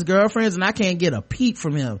 told his girlfriends, and I can't get a peep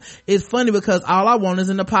from him. It's funny because all I want is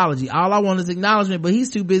an apology. All I want is acknowledgement, but he's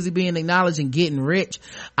too busy being acknowledged and getting rich.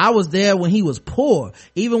 I was there when he was poor.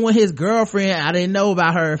 Even when his girlfriend, I didn't know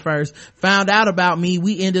about her at first, found out about me,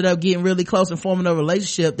 we ended up getting really close and forming a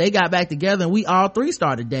relationship. They got back together and we all 3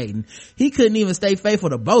 started dating. He couldn't even stay faithful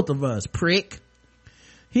to both of us, prick.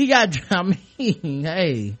 He got,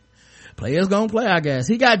 hey, Players gonna play, I guess.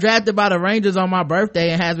 He got drafted by the Rangers on my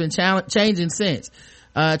birthday and has been changing since.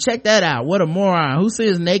 Check that out. What a moron. Who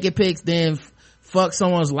sends naked pics then fuck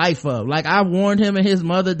someone's life up? Like, I warned him and his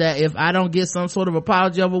mother that if I don't get some sort of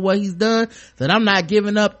apology over what he's done, that I'm not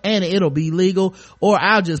giving up and it'll be legal, or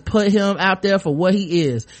I'll just put him out there for what he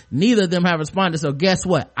is. Neither of them have responded, so guess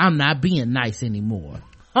what? I'm not being nice anymore.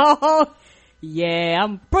 Oh, yeah,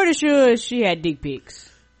 I'm pretty sure she had dick pics.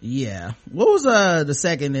 Yeah. What was the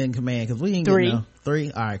second in command? Because we didn't get no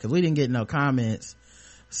 3. All right, because we didn't get no comments.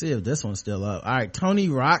 Let's see if this one's still up. All right, Tony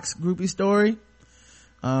Rock's groupie story.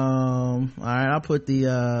 All right, I'll put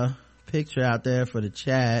the picture out there for the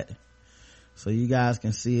chat so you guys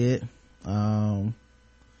can see it.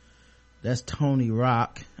 That's Tony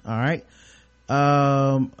Rock. All right.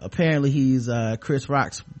 Apparently he's Chris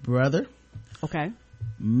Rock's brother. Okay.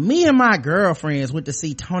 Me and my girlfriends went to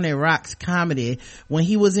see Tony Rock's comedy when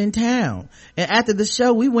he was in town. And after the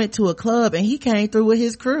show, we went to a club and he came through with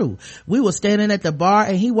his crew. We were standing at the bar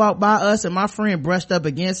and he walked by us and my friend brushed up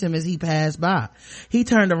against him as he passed by. He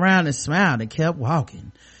turned around and smiled and kept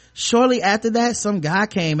walking. Shortly after that, some guy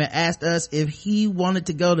came and asked us if we wanted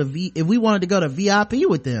to go to VIP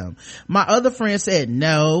with them. My other friend said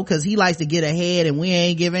no, cause he likes to get ahead and we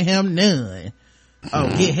ain't giving him none.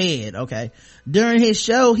 Oh, get head. Okay. During his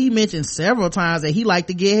show, he mentioned several times that he liked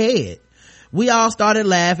to get head. We all started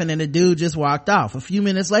laughing and the dude just walked off. A few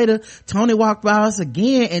minutes later, Tony walked by us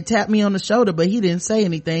again and tapped me on the shoulder, but he didn't say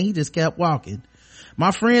anything. He just kept walking.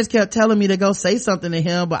 My friends kept telling me to go say something to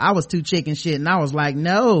him, but I was too chicken shit and I was like,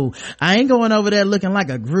 no, I ain't going over there looking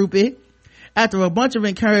like a groupie. After a bunch of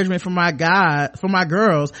encouragement from my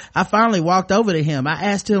girls, I finally walked over to him. I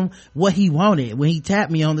asked him what he wanted when he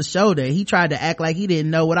tapped me on the shoulder. He tried to act like he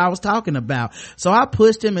didn't know what I was talking about. So I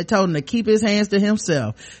pushed him and told him to keep his hands to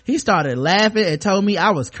himself. He started laughing and told me I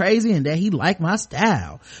was crazy and that he liked my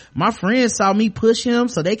style. My friends saw me push him,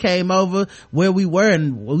 so they came over where we were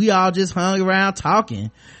and we all just hung around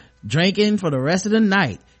talking, drinking for the rest of the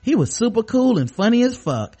night. He was super cool and funny as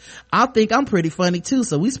fuck. I think I'm pretty funny too,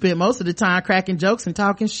 so we spent most of the time cracking jokes and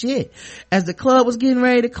talking shit. As the club was getting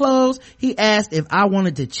ready to close, he asked if I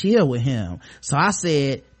wanted to chill with him. So I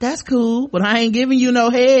said, that's cool, but I ain't giving you no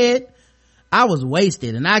head. I was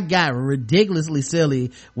wasted and I got ridiculously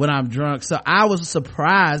silly when I'm drunk, so I was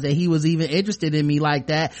surprised that he was even interested in me like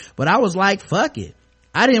that, but I was like, fuck it.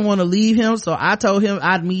 I didn't want to leave him, so I told him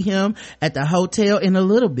I'd meet him at the hotel in a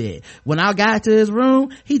little bit. When I got to his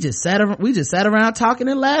room, we just sat around talking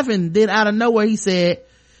and laughing. Then out of nowhere, he said,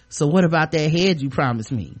 so what about that head you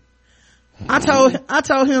promised me? I told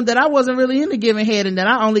him that I wasn't really into giving head and that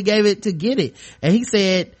I only gave it to get it. And he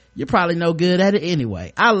said, you're probably no good at it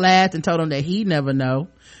anyway. I laughed and told him that he'd never know.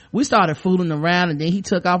 We started fooling around and then he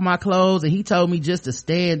took off my clothes and he told me just to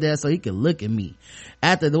stand there so he could look at me.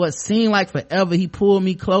 After what seemed like forever, he pulled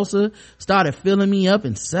me closer, started filling me up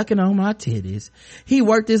and sucking on my titties. He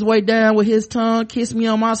worked his way down with his tongue, kissed me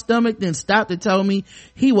on my stomach, then stopped and told me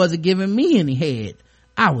he wasn't giving me any head.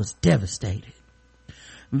 I was devastated.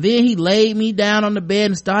 Then he laid me down on the bed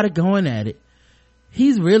and started going at it.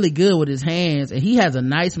 He's really good with his hands and he has a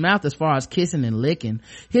nice mouth as far as kissing and licking.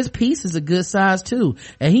 His piece is a good size too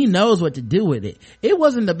and he knows what to do with it. It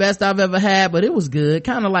wasn't the best I've ever had, but it was good,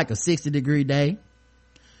 kind of like a 60-degree day.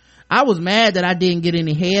 I was mad that I didn't get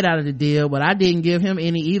any head out of the deal, but I didn't give him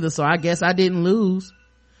any either, so I guess I didn't lose.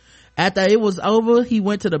 After it was over, he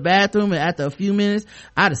went to the bathroom and after a few minutes,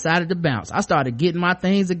 I decided to bounce. I started getting my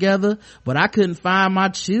things together, but I couldn't find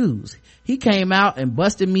my shoes. He came out and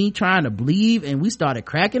busted me trying to bleed and we started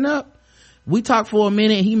cracking up. We talked for a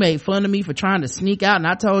minute. He made fun of me for trying to sneak out and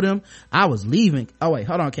I told him I was leaving. Oh wait,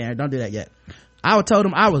 hold on, Karen, don't do that yet. I told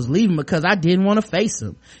him I was leaving because I didn't want to face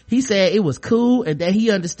him. He said it was cool and that he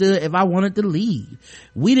understood if I wanted to leave.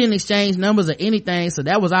 We didn't exchange numbers or anything, so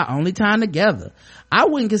that was our only time together. I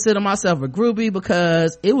wouldn't consider myself a groupie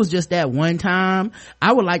because it was just that one time.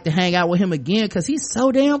 I would like to hang out with him again because he's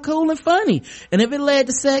so damn cool and funny. And if it led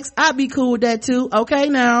to sex, I'd be cool with that too. Okay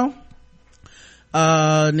now.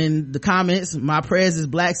 And then the comments, my prayers is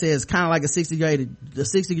black says kind of like a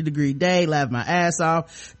 60-degree day, laugh my ass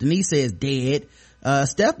off. Denise says dead.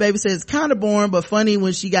 Steph baby says kind of boring but funny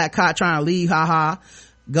when she got caught trying to leave, haha.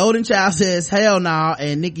 Golden Child says hell nah.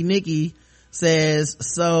 And Nikki says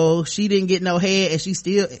so she didn't get no head and she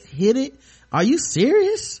still hit it. Are you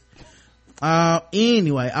serious?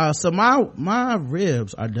 Anyway, so my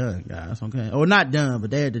ribs are done, guys. Okay, or not done, but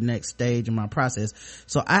they're the next stage in my process,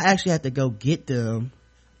 so I actually have to go get them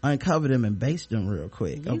uncover them and base them real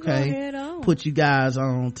quick. Okay, put you guys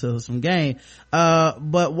on to some game.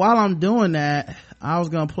 But while I'm doing that, I was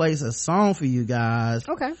gonna place a song for you guys.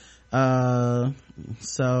 Okay.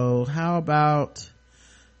 So how about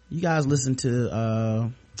you guys listen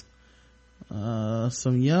to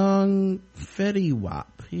some young Fetty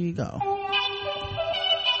Wap. Here you go.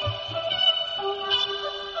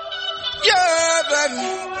 Yeah,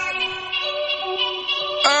 baby.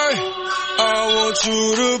 I want you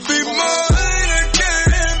to be mine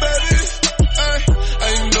again, baby. I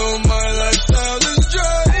know my lifestyle is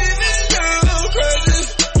driving you crazy.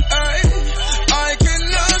 I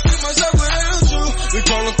cannot see myself without you. We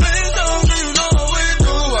call them things down, you know how we do.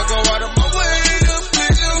 I go out of my way to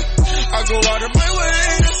please you. I go out of my way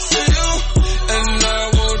to see you. And I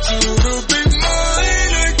want you to be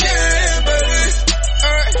mine again, baby.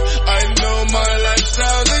 I know my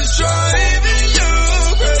lifestyle is driving you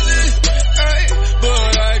crazy.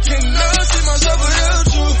 But I cannot see myself without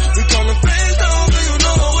you. We call them things down, you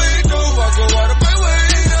know how we do. I go out of my way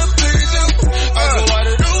to please you. I go out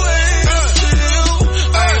of the way to see you.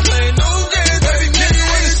 I ain't playing no games, baby. Can you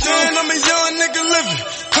understand? I'm a young nigga living.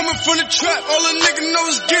 Coming from the trap, all a nigga know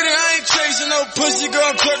is getting. I ain't chasing no pussy, girl,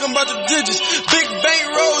 I'm talking about the digits. Big bank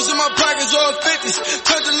rolls in my pockets, all 50s.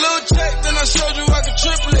 Touch a little check, then I showed you I could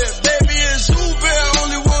triple it. Baby, it's who, I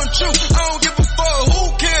only want you. I don't give a fuck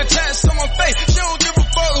who can tattoo on my face. She don't give a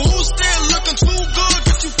fuck who's still looking too good.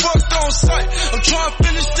 Get you fucked on sight. I'm trying to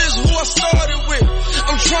finish this, who I started with.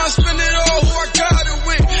 I'm trying to spend it all, who I got it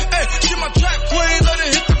with. Hey, she my trap queen, let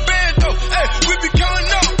her hit the band though. Hey, we be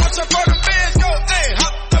counting up, watch how far the bands go. Hey,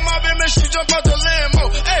 hop in my bed, man, she jump out the Lambo.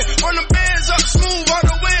 Hey, run the bands up, smooth out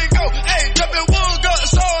the window. Hey, jumping wood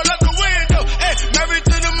guts all out the window. Hey, married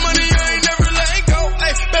to the money, I ain't never letting go.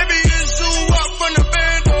 Hey, baby, it's who up from the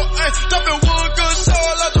bando. Hey, jumping wood guts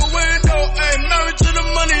all out the window. Hey, married to the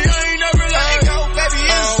money, I ain't never letting go. Baby,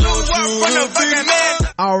 it's who up from the fucking bando.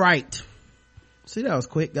 All right, see, that was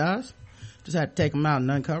quick, guys. Just had to take them out and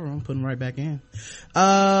uncover them, put them right back in.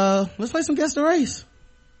 Let's play some Guess the Race.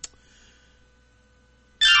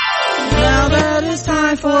 Now that it's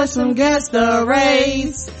time for some Guess the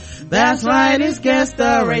Race. That's right, it's Guess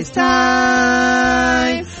the Race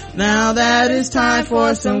time. Now that it's time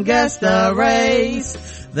for some Guess the Race.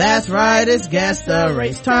 That's right, it's Guess the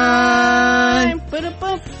Race time.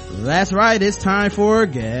 That's right, it's time for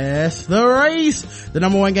Guess the Race, the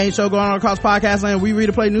number one game show going on across podcast land. We read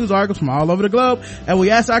and play news articles from all over the globe, and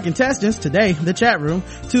we ask our contestants today, the chat room,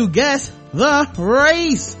 to guess the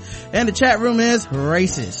race. And the chat room is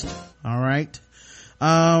racist. All right.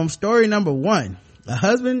 Story number 1. A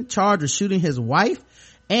husband charged with shooting his wife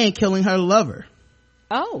and killing her lover.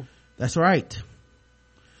 Oh. That's right.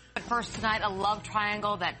 First tonight, a love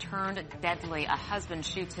triangle that turned deadly. A husband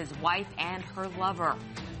shoots his wife and her lover.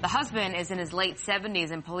 The husband is in his late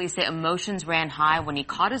 70s, and police say emotions ran high when he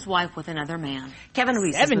caught his wife with another man. Kevin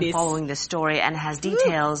Reese has been following this story and has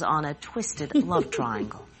details on a twisted love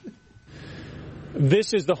triangle.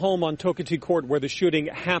 This is the home on Toketee Court where the shooting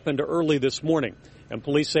happened early this morning. And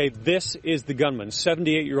police say this is the gunman,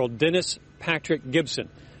 78-year-old Dennis Patrick Gibson,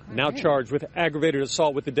 now charged with aggravated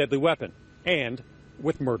assault with a deadly weapon and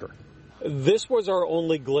with murder. This was our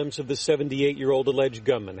only glimpse of the 78-year-old alleged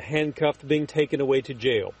gunman, handcuffed, being taken away to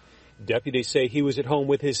jail. Deputies say he was at home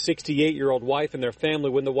with his 68-year-old wife and their family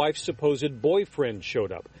when the wife's supposed boyfriend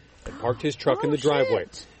showed up and parked his truck in the driveway.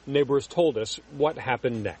 Neighbors told us what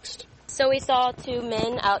happened next. So we saw 2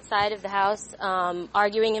 men outside of the house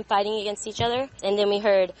arguing and fighting against each other. And then we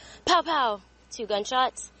heard pow pow, 2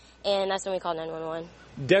 gunshots. And that's when we called 911.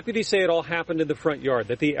 Deputies say it all happened in the front yard,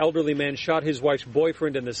 that the elderly man shot his wife's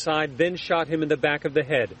boyfriend in the side, then shot him in the back of the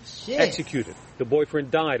head. Executed. The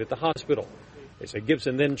boyfriend died at the hospital. They say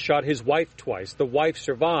Gibson then shot his wife twice. The wife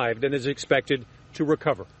survived and is expected to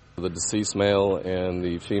recover. The deceased male and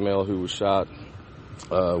the female who was shot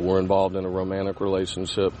were involved in a romantic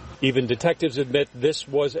relationship. Even detectives admit this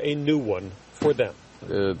was a new one for them.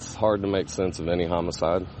 It's hard to make sense of any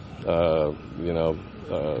homicide.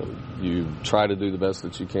 You try to do the best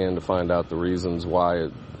that you can to find out the reasons why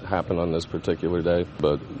it happened on this particular day.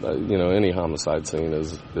 But, any homicide scene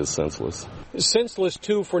is senseless. Senseless,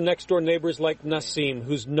 too, for next-door neighbors like Nasim,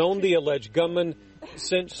 who's known the alleged gunman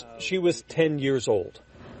since she was 10 years old.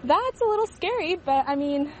 That's a little scary, but,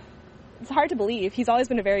 it's hard to believe. He's always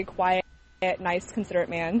been a very quiet, nice, considerate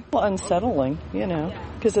man. Well, unsettling,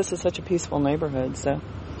 because this is such a peaceful neighborhood, so...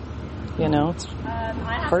 it's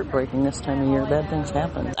heartbreaking this time of year. Bad things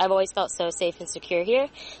happen. I've always felt so safe and secure here.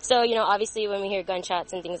 So, obviously when we hear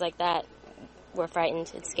gunshots and things like that, we're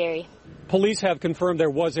frightened. It's scary. Police have confirmed there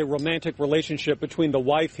was a romantic relationship between the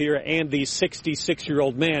wife here and the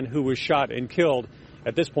 66-year-old man who was shot and killed.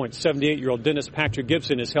 At this point, 78-year-old Dennis Patrick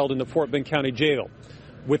Gibson is held in the Fort Bend County Jail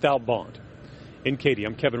without bond. In Katy,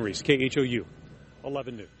 I'm Kevin Reese, KHOU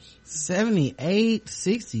 11 News. 78,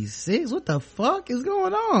 66. What the fuck is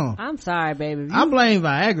going on? I'm sorry, baby. I blame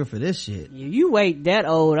Viagra for this shit. You wait that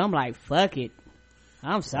old, I'm like, fuck it.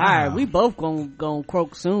 I'm sorry. Wow. We both gonna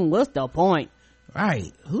croak soon. What's the point?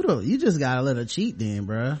 Right. You just gotta let her cheat then,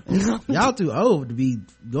 bruh. Y'all too old to be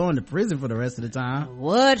going to prison for the rest of the time.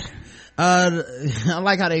 What? I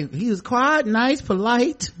like how he was quiet, nice,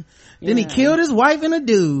 polite. Then he killed his wife and a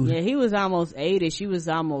dude. Yeah, he was almost 80. She was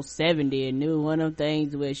almost 70, and knew one of them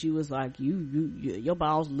things where she was like, your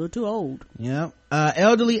balls a little too old. Yep.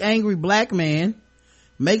 Elderly, angry black man.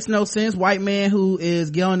 Makes no sense. White man who is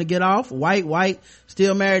going to get off. White,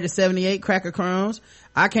 still married to 78, cracker crumbs.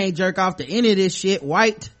 I can't jerk off to any of this shit.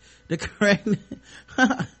 White. The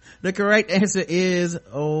correct answer is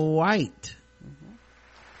white.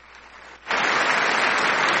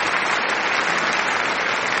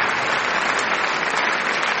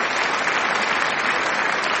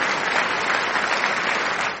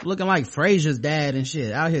 Looking like Frasier's dad and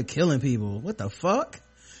shit, out here killing people. What the fuck?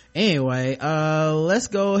 Anyway, let's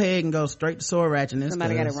go ahead and go straight to sword ratchetness.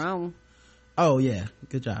 Somebody got it wrong. Oh yeah,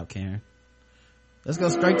 good job, Karen. Let's go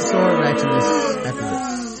straight to sword ratchetness after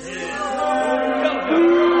this.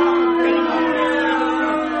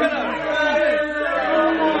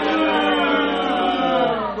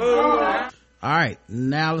 All right,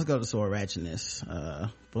 now let's go to sword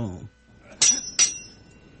ratchetness. Boom.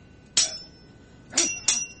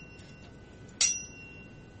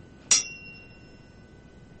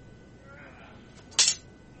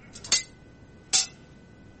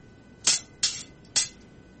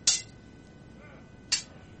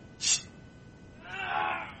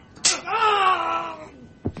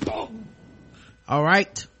 All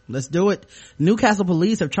right, let's do it. Newcastle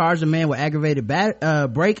police have charged a man with aggravated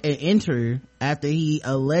break and enter after he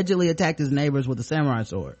allegedly attacked his neighbors with a samurai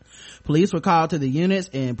sword. Police were called to the units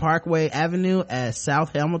in Parkway Avenue at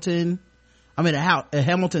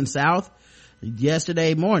Hamilton South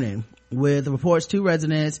yesterday morning with reports 2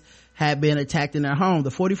 residents had been attacked in their home. The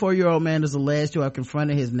 44-year-old man is alleged to have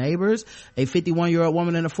confronted his neighbors, a 51-year-old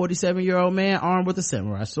woman and a 47-year-old man armed with a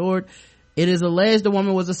samurai sword. It is alleged the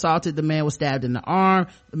woman was assaulted. The man was stabbed in the arm.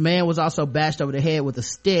 The man was also bashed over the head with a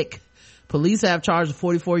stick. Police have charged the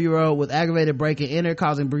 44-year-old with aggravated break and enter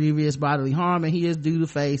causing grievous bodily harm, and he is due to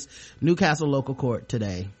face Newcastle local court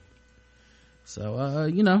today.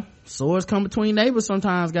 So, swords come between neighbors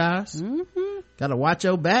sometimes, guys. Mm-hmm. Gotta watch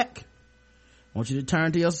your back. I want you to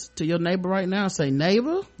turn to your neighbor right now and say,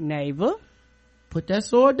 neighbor, put that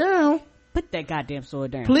sword down. Put that goddamn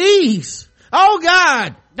sword down. Please. Oh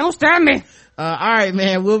God, don't stab me. All right,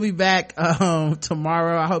 man, we'll be back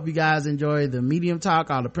tomorrow. I hope you guys enjoy the medium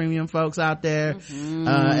talk, all the premium folks out there. Mm-hmm.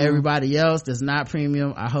 Everybody else that's not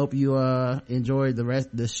premium, I hope you enjoyed the rest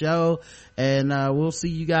of the show, and we'll see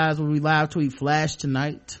you guys when we live tweet Flash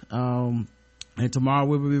tonight, and tomorrow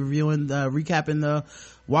we'll be recapping the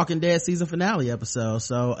Walking Dead season finale episode.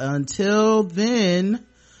 So until then,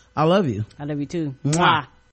 I love you. I love you too. Mwah.